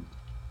a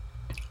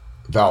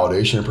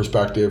validation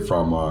perspective,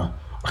 from a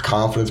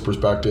confidence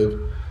perspective,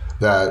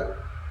 that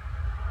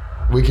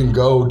we can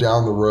go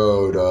down the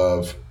road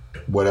of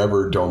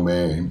whatever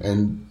domain.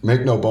 And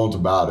make no bones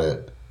about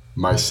it,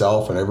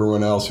 myself and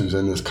everyone else who's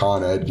in this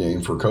con ed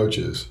game for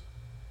coaches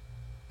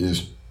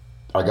is,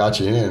 I got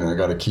you in and I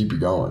got to keep you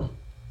going.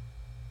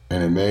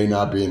 And it may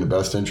not be in the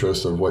best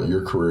interest of what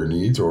your career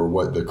needs or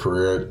what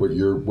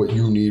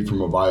you need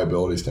from a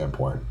viability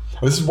standpoint.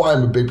 And this is why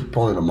I'm a big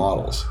proponent of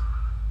models.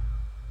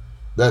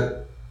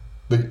 That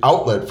the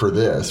outlet for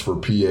this, for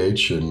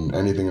PH and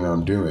anything that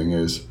I'm doing,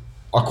 is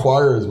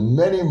acquire as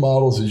many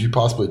models as you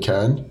possibly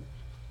can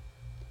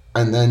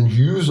and then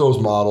use those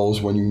models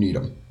when you need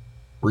them.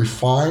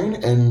 Refine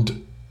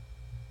and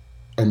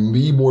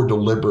be more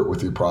deliberate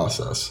with your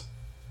process.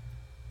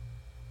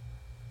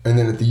 And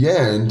then at the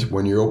end,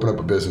 when you open up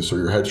a business or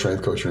you're a head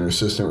strength coach or an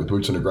assistant with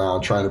boots on the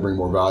ground, trying to bring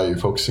more value,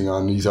 focusing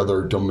on these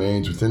other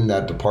domains within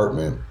that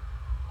department,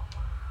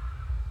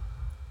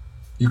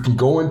 you can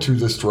go into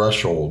this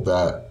threshold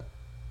that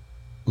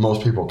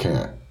most people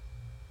can't.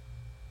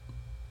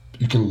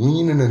 You can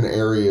lean in an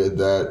area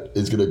that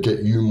is going to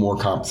get you more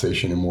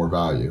compensation and more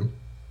value.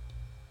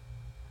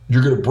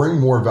 You're going to bring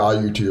more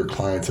value to your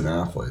clients and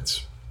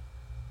athletes.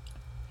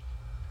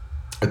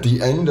 At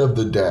the end of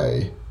the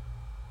day,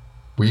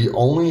 we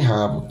only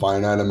have a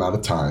finite amount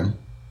of time,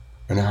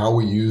 and how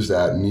we use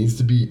that needs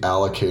to be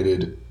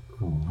allocated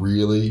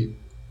really,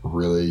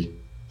 really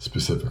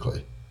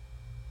specifically.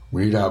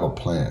 We need to have a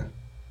plan.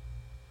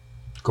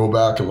 Go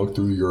back and look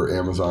through your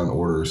Amazon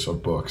orders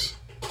of books.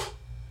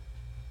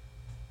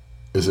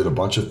 Is it a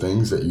bunch of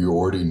things that you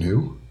already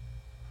knew?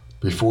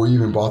 Before you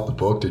even bought the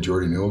book, did you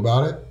already know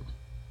about it?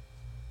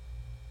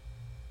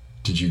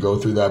 Did you go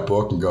through that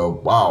book and go,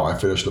 wow, I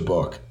finished the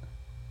book?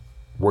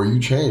 Were you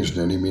changed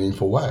in any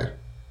meaningful way?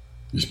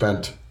 You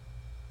spent,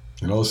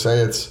 say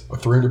it's a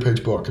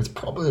 300-page book. It's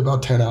probably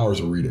about 10 hours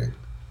of reading.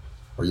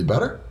 Are you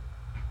better?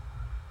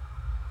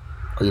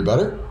 Are you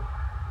better?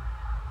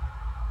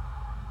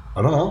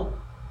 I don't know.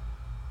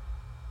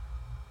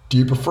 Do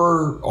you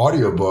prefer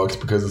audiobooks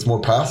because it's more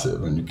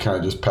passive and you kind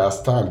of just pass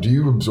the time? Do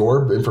you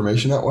absorb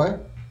information that way?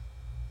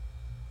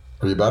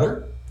 Are you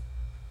better?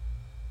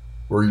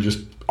 Or you just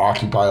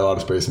occupy a lot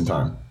of space and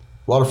time?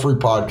 A lot of free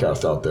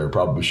podcasts out there.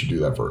 Probably should do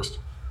that first.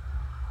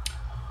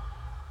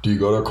 Do you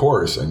go to a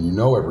course and you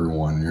know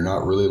everyone and you're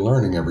not really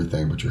learning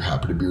everything, but you're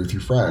happy to be with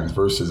your friends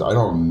versus I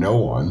don't know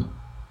one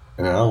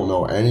and I don't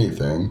know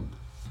anything.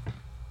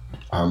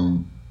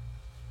 I'm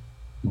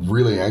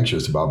really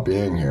anxious about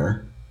being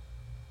here.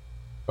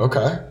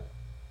 Okay.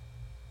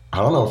 I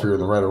don't know if you're in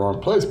the right or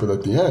wrong place, but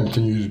at the end,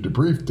 can you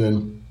debrief?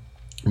 Then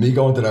me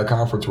going to that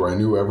conference where I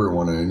knew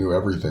everyone and I knew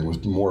everything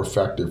was more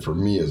effective for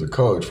me as a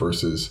coach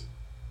versus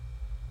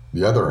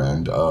the other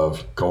end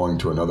of going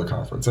to another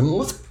conference. And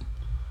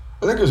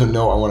I think there's a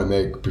note I want to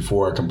make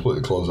before I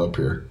completely close up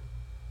here.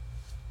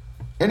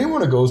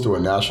 Anyone who goes to a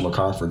national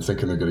conference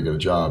thinking they're going to get a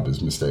job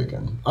is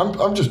mistaken.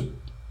 I'm just,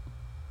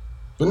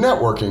 the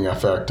networking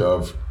effect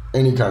of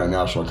any kind of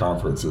national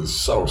conference is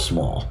so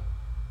small.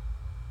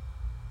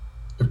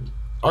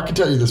 I can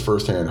tell you this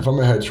firsthand. If I'm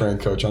a head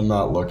strength coach, I'm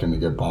not looking to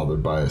get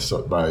bothered by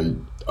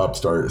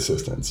upstart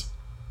assistants.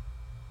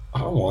 I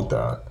don't want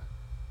that.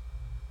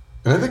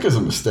 And I think it's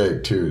a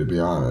mistake too, to be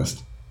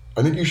honest.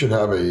 I think you should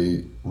have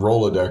a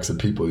Rolodex of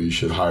people you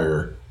should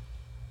hire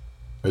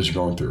as you're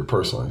going through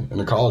personally. In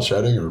a college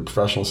setting or a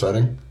professional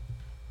setting,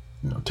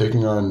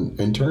 taking on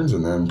interns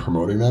and then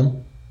promoting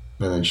them,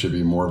 I think should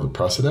be more of the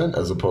precedent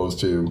as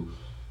opposed to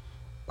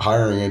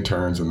hiring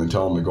interns and then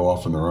telling them to go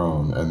off on their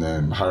own and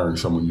then hiring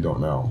someone you don't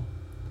know.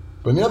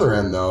 But on the other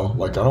end, though,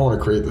 I don't want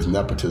to create this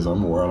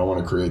nepotism or I don't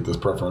want to create this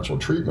preferential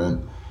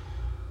treatment.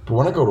 But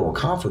when I go to a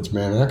conference,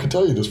 man, and I can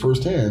tell you this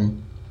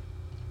firsthand,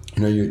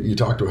 you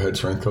talk to a head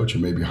strength coach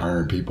and maybe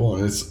hiring people,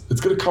 and it's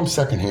going to come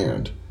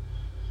secondhand.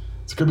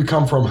 It's going to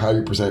come from how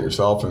you present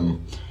yourself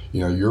and,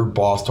 your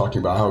boss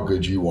talking about how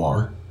good you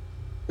are.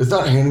 It's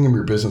not handing him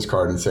your business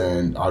card and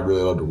saying, I'd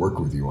really love to work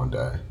with you one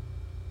day.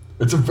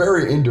 It's a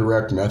very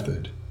indirect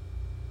method.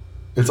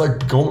 It's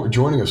like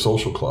joining a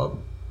social club.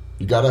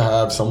 You got to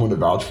have someone to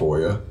vouch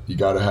for you. You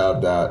got to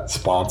have that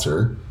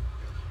sponsor.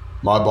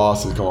 My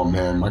boss is going,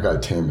 man, my guy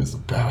Tim is the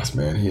best,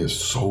 man. He is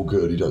so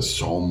good. He does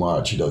so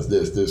much. He does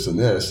this, this, and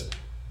this.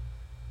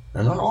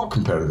 And not all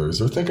competitors,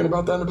 they're thinking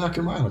about that in the back of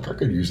your mind. I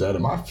could use that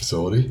in my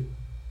facility.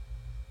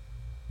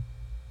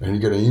 And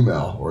you get an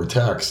email or a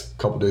text a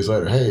couple days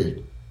later.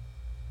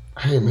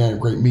 Hey, man,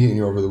 great meeting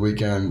you over the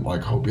weekend.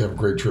 Hope you have a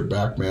great trip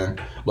back,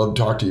 man. Love to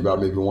talk to you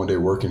about maybe one day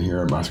working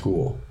here at my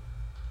school.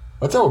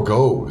 That's how it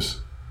goes.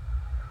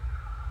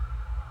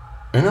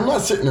 And I'm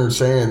not sitting there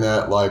saying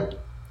that,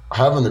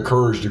 having the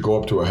courage to go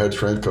up to a head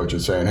strength coach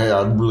and saying, hey,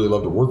 I'd really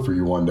love to work for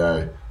you one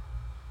day.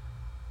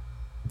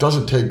 It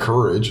doesn't take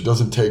courage. It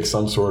doesn't take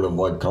some sort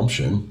of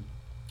gumption.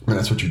 I mean,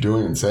 that's what you're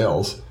doing in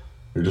sales.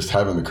 You're just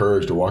having the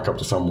courage to walk up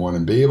to someone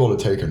and be able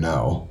to take a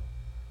no.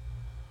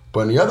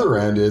 But on the other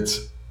end,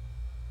 it's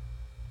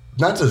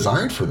not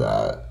designed for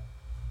that.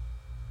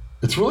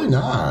 It's really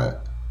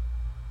not.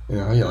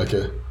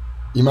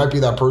 You might be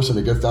that person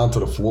that gets down to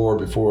the floor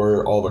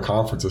before all the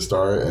conferences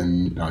start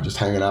and just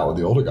hanging out with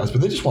the older guys,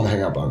 but they just want to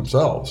hang out by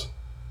themselves.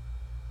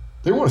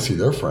 They want to see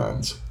their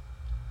friends.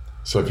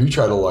 So if you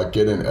try to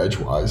get in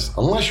edgewise,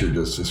 unless you're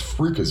just this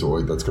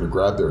freakazoid that's going to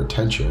grab their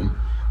attention,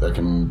 that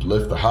can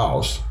lift the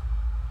house,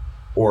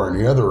 or on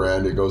the other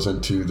end, it goes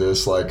into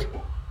this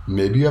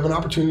maybe you have an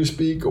opportunity to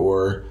speak,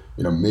 or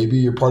maybe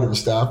you're part of a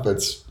staff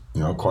that's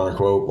quote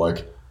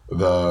unquote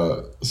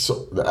the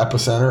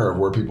epicenter of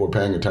where people are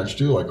paying attention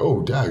to,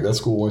 oh, dang, that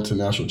school went to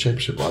the national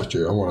championship last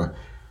year. I want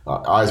to,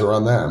 eyes are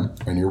on them.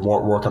 And you're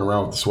walking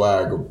around with the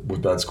swag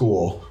with that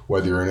school,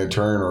 whether you're an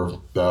intern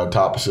or the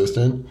top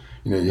assistant,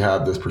 you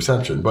have this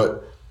perception.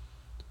 But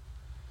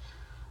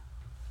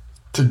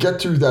to get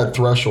to that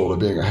threshold of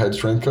being a head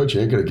strength coach,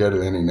 you ain't going to get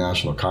at any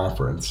national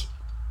conference.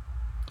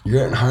 You're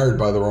getting hired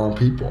by the wrong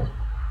people.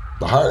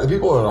 The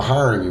people that are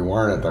hiring you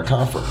aren't at that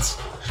conference.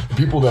 The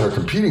people that are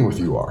competing with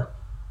you are.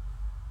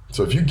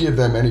 So if you give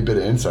them any bit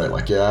of insight,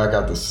 I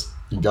got this,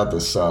 I got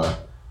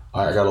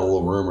a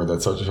little rumor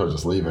that such and such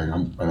is leaving,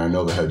 and I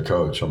know the head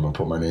coach, I'm going to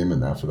put my name in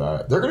there for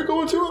that. They're going to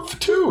go into it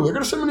too. They're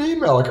going to send me an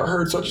email, I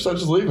heard such and such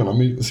is leaving. Let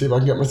me see if I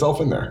can get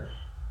myself in there.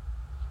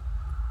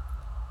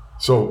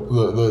 So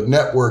the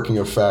networking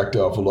effect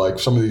of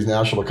some of these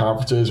national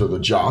conferences or the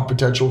job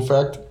potential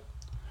effect,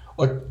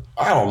 I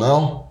don't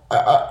know.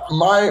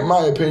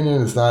 My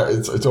opinion is that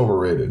it's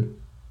overrated.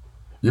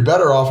 You're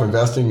better off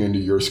investing into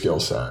your skill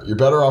set. You're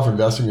better off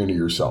investing into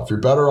yourself. You're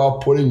better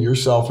off putting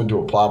yourself into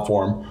a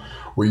platform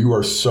where you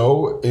are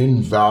so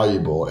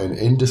invaluable and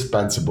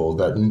indispensable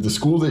that the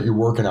school that you're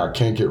working at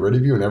can't get rid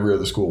of you and every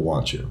other school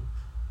wants you.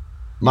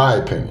 My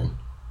opinion.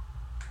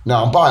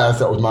 Now, I'm biased.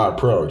 That was my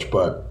approach.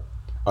 But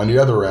on the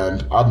other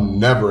end, I'm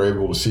never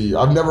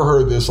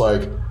heard this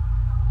you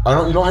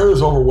don't hear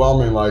this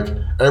overwhelming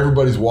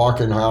everybody's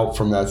walking out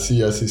from that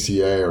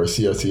CSCCA or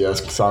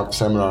CSCS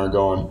seminar and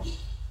going,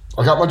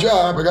 I got my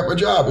job.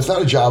 It's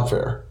not a job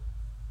fair.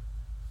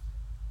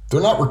 They're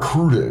not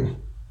recruiting.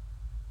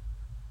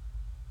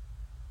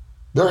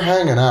 They're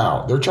hanging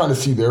out. They're trying to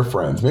see their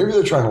friends. Maybe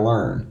they're trying to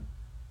learn.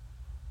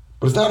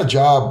 But it's not a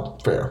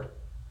job fair.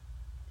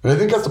 And I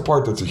think that's the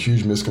part that's a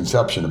huge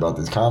misconception about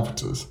these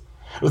conferences.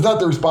 It's not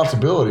the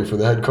responsibility for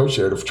the head coach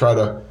there to try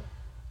to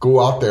go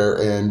out there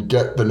and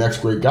get the next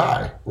great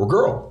guy or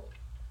girl.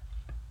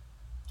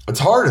 It's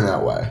hard in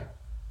that way.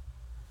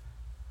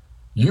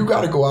 You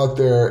got to go out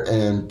there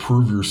and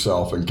prove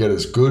yourself and get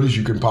as good as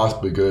you can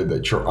possibly good,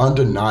 that you're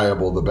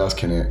undeniable the best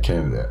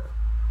candidate.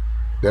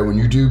 That when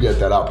you do get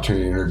that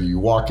opportunity to interview, you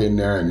walk in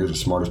there and you're the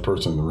smartest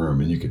person in the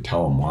room and you can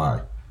tell them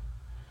why.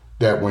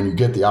 That when you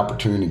get the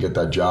opportunity to get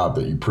that job,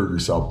 that you prove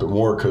yourself, but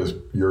more because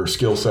your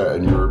skill set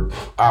and your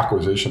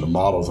acquisition of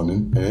models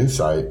and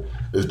insight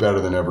is better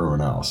than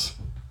everyone else.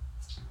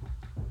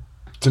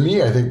 To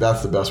me, I think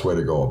that's the best way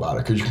to go about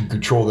it, because you can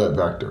control that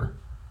vector.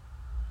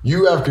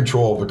 You have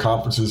control of the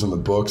conferences and the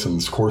books and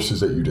the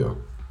courses that you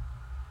do.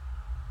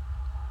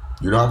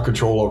 You don't have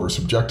control over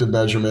subjective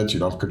measurements. You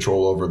don't have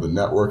control over the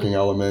networking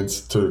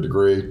elements to a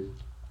degree.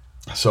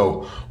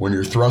 So when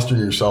you're thrusting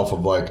yourself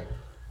of like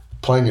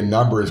playing a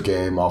numbers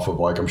game off of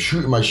like, I'm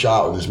shooting my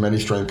shot with as many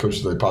strength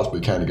coaches as I possibly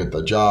can to get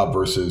that job,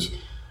 versus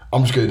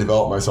I'm just going to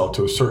develop myself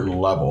to a certain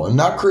level, and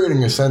not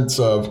creating a sense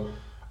of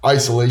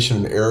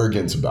isolation and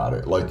arrogance about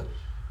it. Like,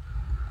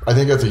 I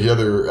think that's the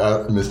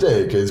other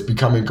mistake, is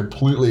becoming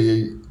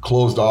completely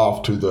closed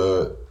off to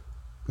the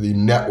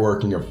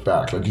networking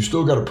effect. Like, you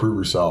still got to prove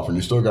yourself, and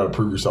you still got to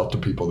prove yourself to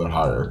people that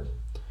hire.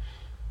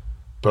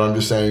 But I'm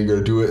just saying, you're going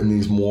to do it in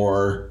these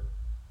more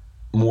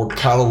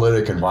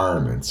catalytic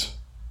environments.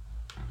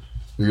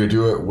 You're going to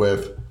do it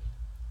with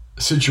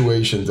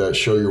situations that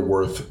show your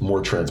worth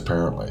more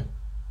transparently.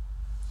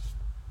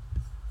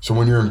 So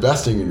when you're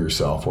investing in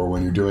yourself, or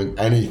when you're doing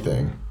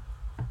anything,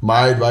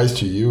 my advice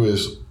to you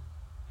is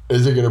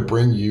it going to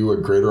bring you a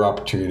greater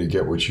opportunity to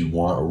get what you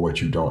want or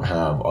what you don't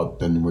have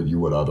than what you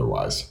would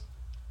otherwise?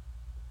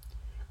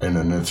 And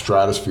then the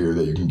stratosphere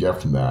that you can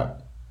get from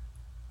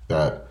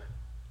that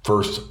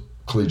first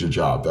collegiate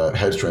job, that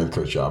head strength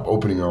coach job,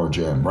 opening your own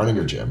gym, running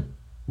a gym,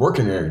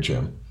 working in a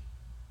gym,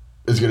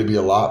 is going to be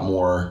a lot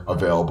more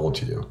available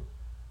to you,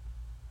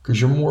 because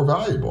you're more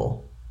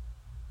valuable.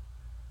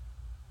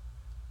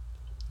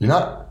 You're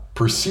not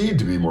perceived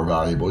to be more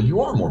valuable.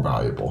 You are more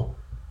valuable.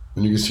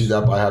 And you can see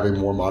that by having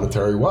more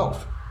monetary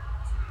wealth,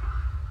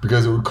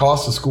 because it would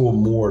cost the school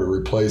more to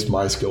replace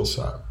my skill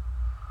set.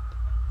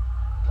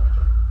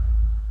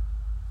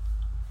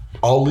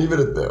 I'll leave it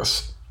at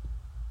this.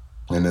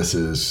 And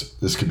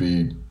this could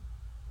be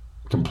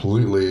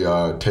completely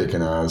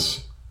taken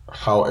as,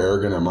 how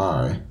arrogant am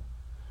I?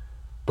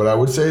 But I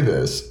would say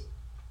this: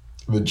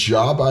 the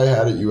job I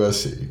had at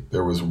USC,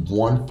 there was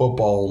one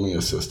football-only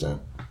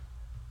assistant.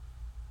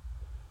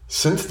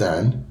 Since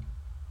then,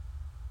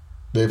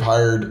 they've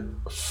hired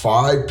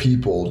 5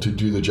 people to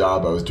do the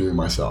job I was doing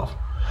myself.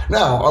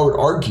 Now, I would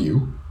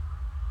argue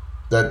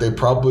that they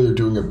probably are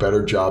doing a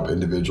better job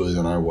individually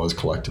than I was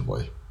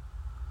collectively.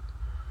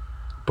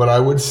 But I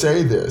would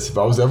say this: if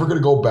I was ever going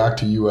to go back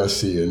to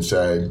USC and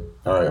say,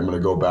 all right, I'm going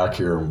to go back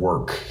here and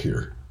work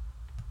here,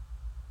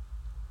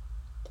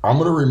 I'm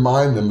going to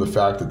remind them the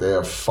fact that they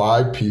have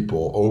 5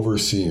 people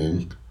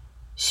overseeing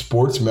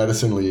sports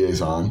medicine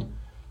liaison,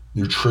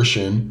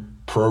 nutrition,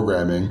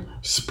 programming,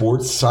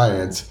 sports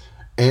science,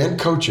 and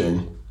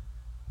coaching,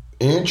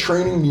 and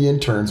training the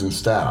interns and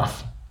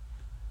staff.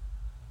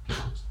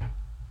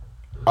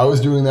 I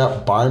was doing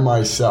that by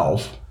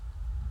myself.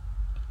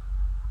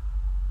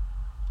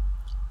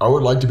 I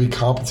would like to be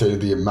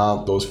compensated the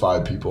amount those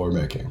 5 people are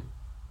making.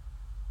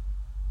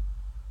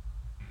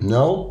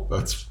 No,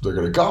 they're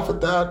going to gawk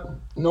at that.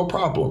 No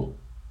problem.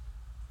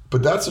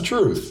 But that's the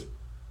truth,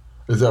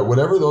 is that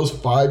whatever those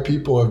 5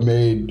 people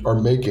are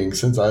making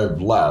since I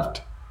have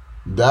left,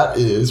 that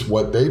is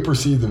what they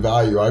perceive the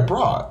value I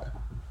brought.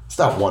 It's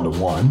not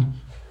 1-to-1.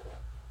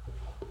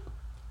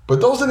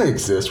 But those didn't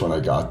exist when I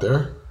got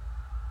there.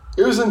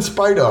 It was in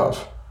spite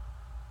of.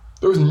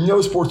 There was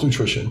no sports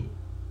nutrition.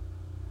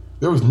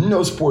 There was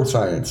no sports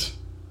science.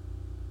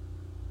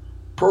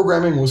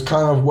 Programming was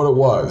kind of what it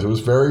was. It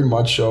was very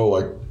much so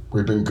like,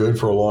 we've been good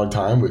for a long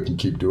time, we can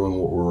keep doing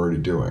what we're already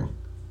doing.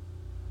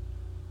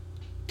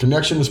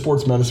 Connection to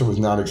sports medicine was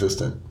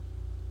non-existent.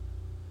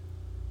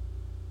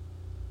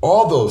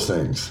 All those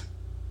things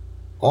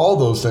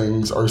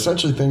are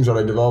essentially things that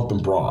I developed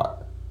and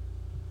brought.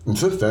 And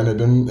since then, they've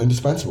been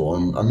indispensable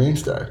and a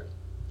mainstay.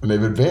 And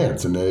they've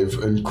advanced and they've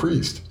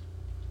increased.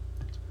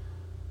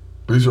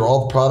 These are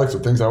all the products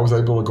of things I was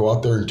able to go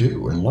out there and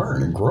do and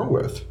learn and grow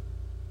with.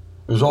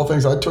 There's all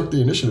things I took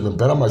the initiative and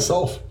bet on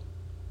myself.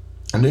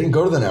 And didn't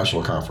go to the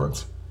national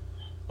conference.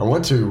 I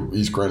went to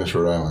East Greenwich,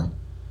 Rhode Island.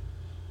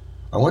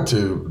 I went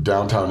to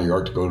downtown New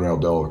York to go to an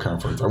Eldella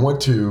conference. I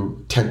went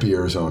to Tempe,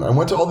 Arizona. I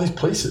went to all these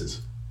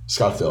places.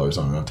 Scottsdale,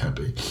 Arizona, not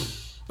Tempe.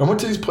 I went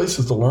to these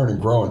places to learn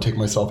and grow and take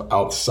myself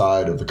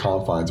outside of the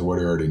confines of what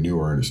I already knew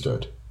or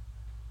understood.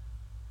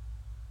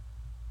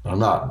 I'm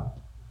not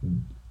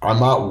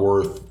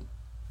worth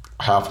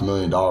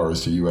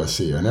 $500,000 to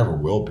USC. I never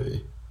will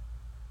be.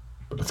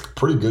 But it's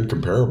pretty good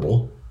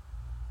comparable.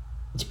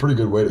 It's a pretty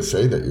good way to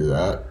say that you're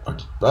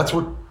that. That's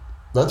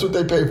what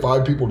they pay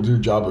 5 people to do a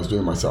job I was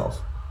doing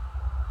myself.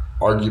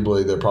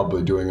 Arguably, they're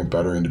probably doing it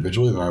better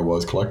individually than I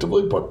was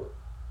collectively, but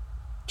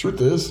truth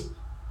is,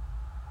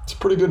 it's a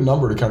pretty good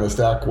number to kind of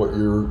stack what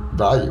your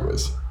value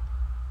is.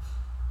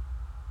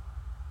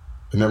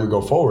 And then we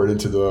go forward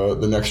into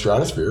the next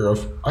stratosphere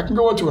of, I can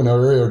go into an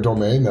area or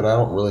domain that I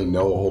don't really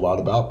know a whole lot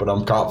about, but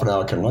I'm confident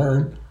I can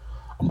learn.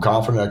 I'm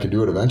confident I can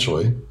do it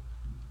eventually.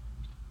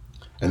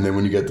 And then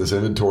when you get this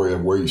inventory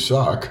of where you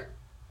suck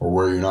or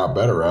where you're not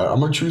better at, I'm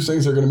going to choose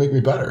things that are going to make me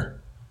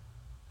better.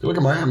 If you look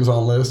at my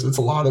Amazon list, it's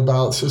a lot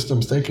about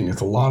systems thinking.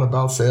 It's a lot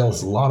about sales.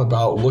 It's a lot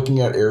about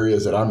looking at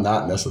areas that I'm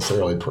not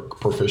necessarily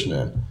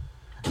proficient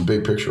in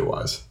big picture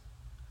wise.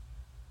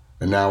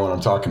 And now when I'm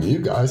talking to you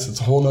guys,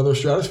 it's a whole nother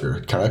stratosphere.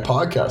 Can I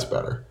podcast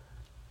better?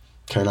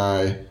 Can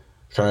I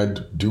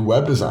do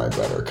web design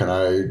better? Can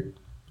I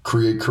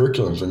create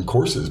curriculums and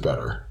courses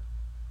better?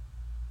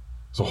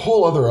 It's a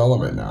whole other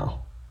element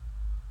now.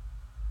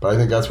 But I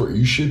think that's what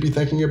you should be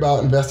thinking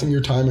about investing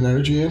your time and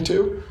energy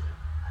into.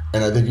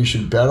 And I think you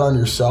should bet on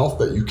yourself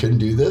that you can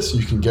do this.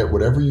 You can get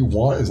whatever you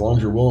want as long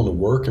as you're willing to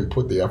work and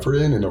put the effort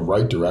in the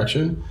right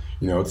direction.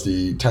 You know, it's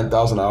the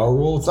 10,000 hour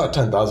rule. It's not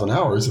 10,000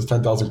 hours. It's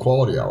 10,000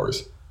 quality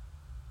hours.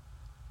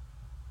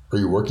 Are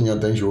you working on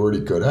things you're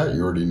already good at,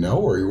 you already know,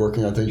 or are you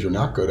working on things you're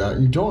not good at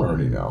and you don't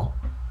already know?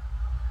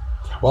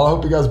 Well, I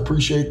hope you guys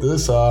appreciate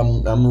this.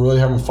 I'm really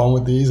having fun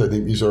with these. I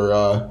think these are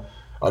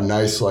a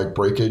nice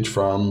breakage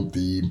from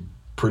the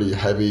pretty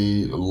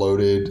heavy,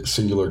 loaded,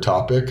 singular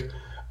topic.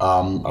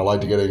 I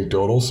like to get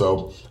anecdotal,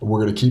 so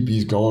we're going to keep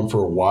these going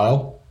for a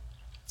while.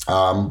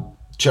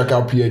 Check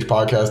out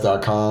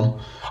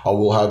phpodcast.com. I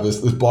will have this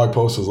blog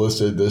post is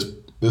listed.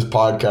 This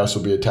podcast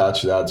will be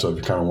attached to that, so if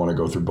you kind of want to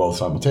go through both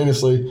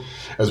simultaneously,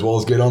 as well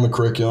as get on the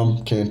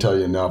curriculum, can't tell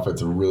you enough.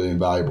 It's a really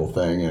invaluable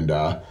thing, and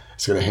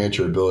it's going to enhance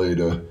your ability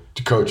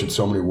to coach in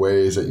so many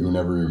ways that you would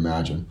never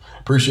imagine.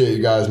 Appreciate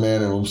you guys,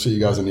 man, and we'll see you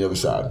guys on the other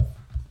side.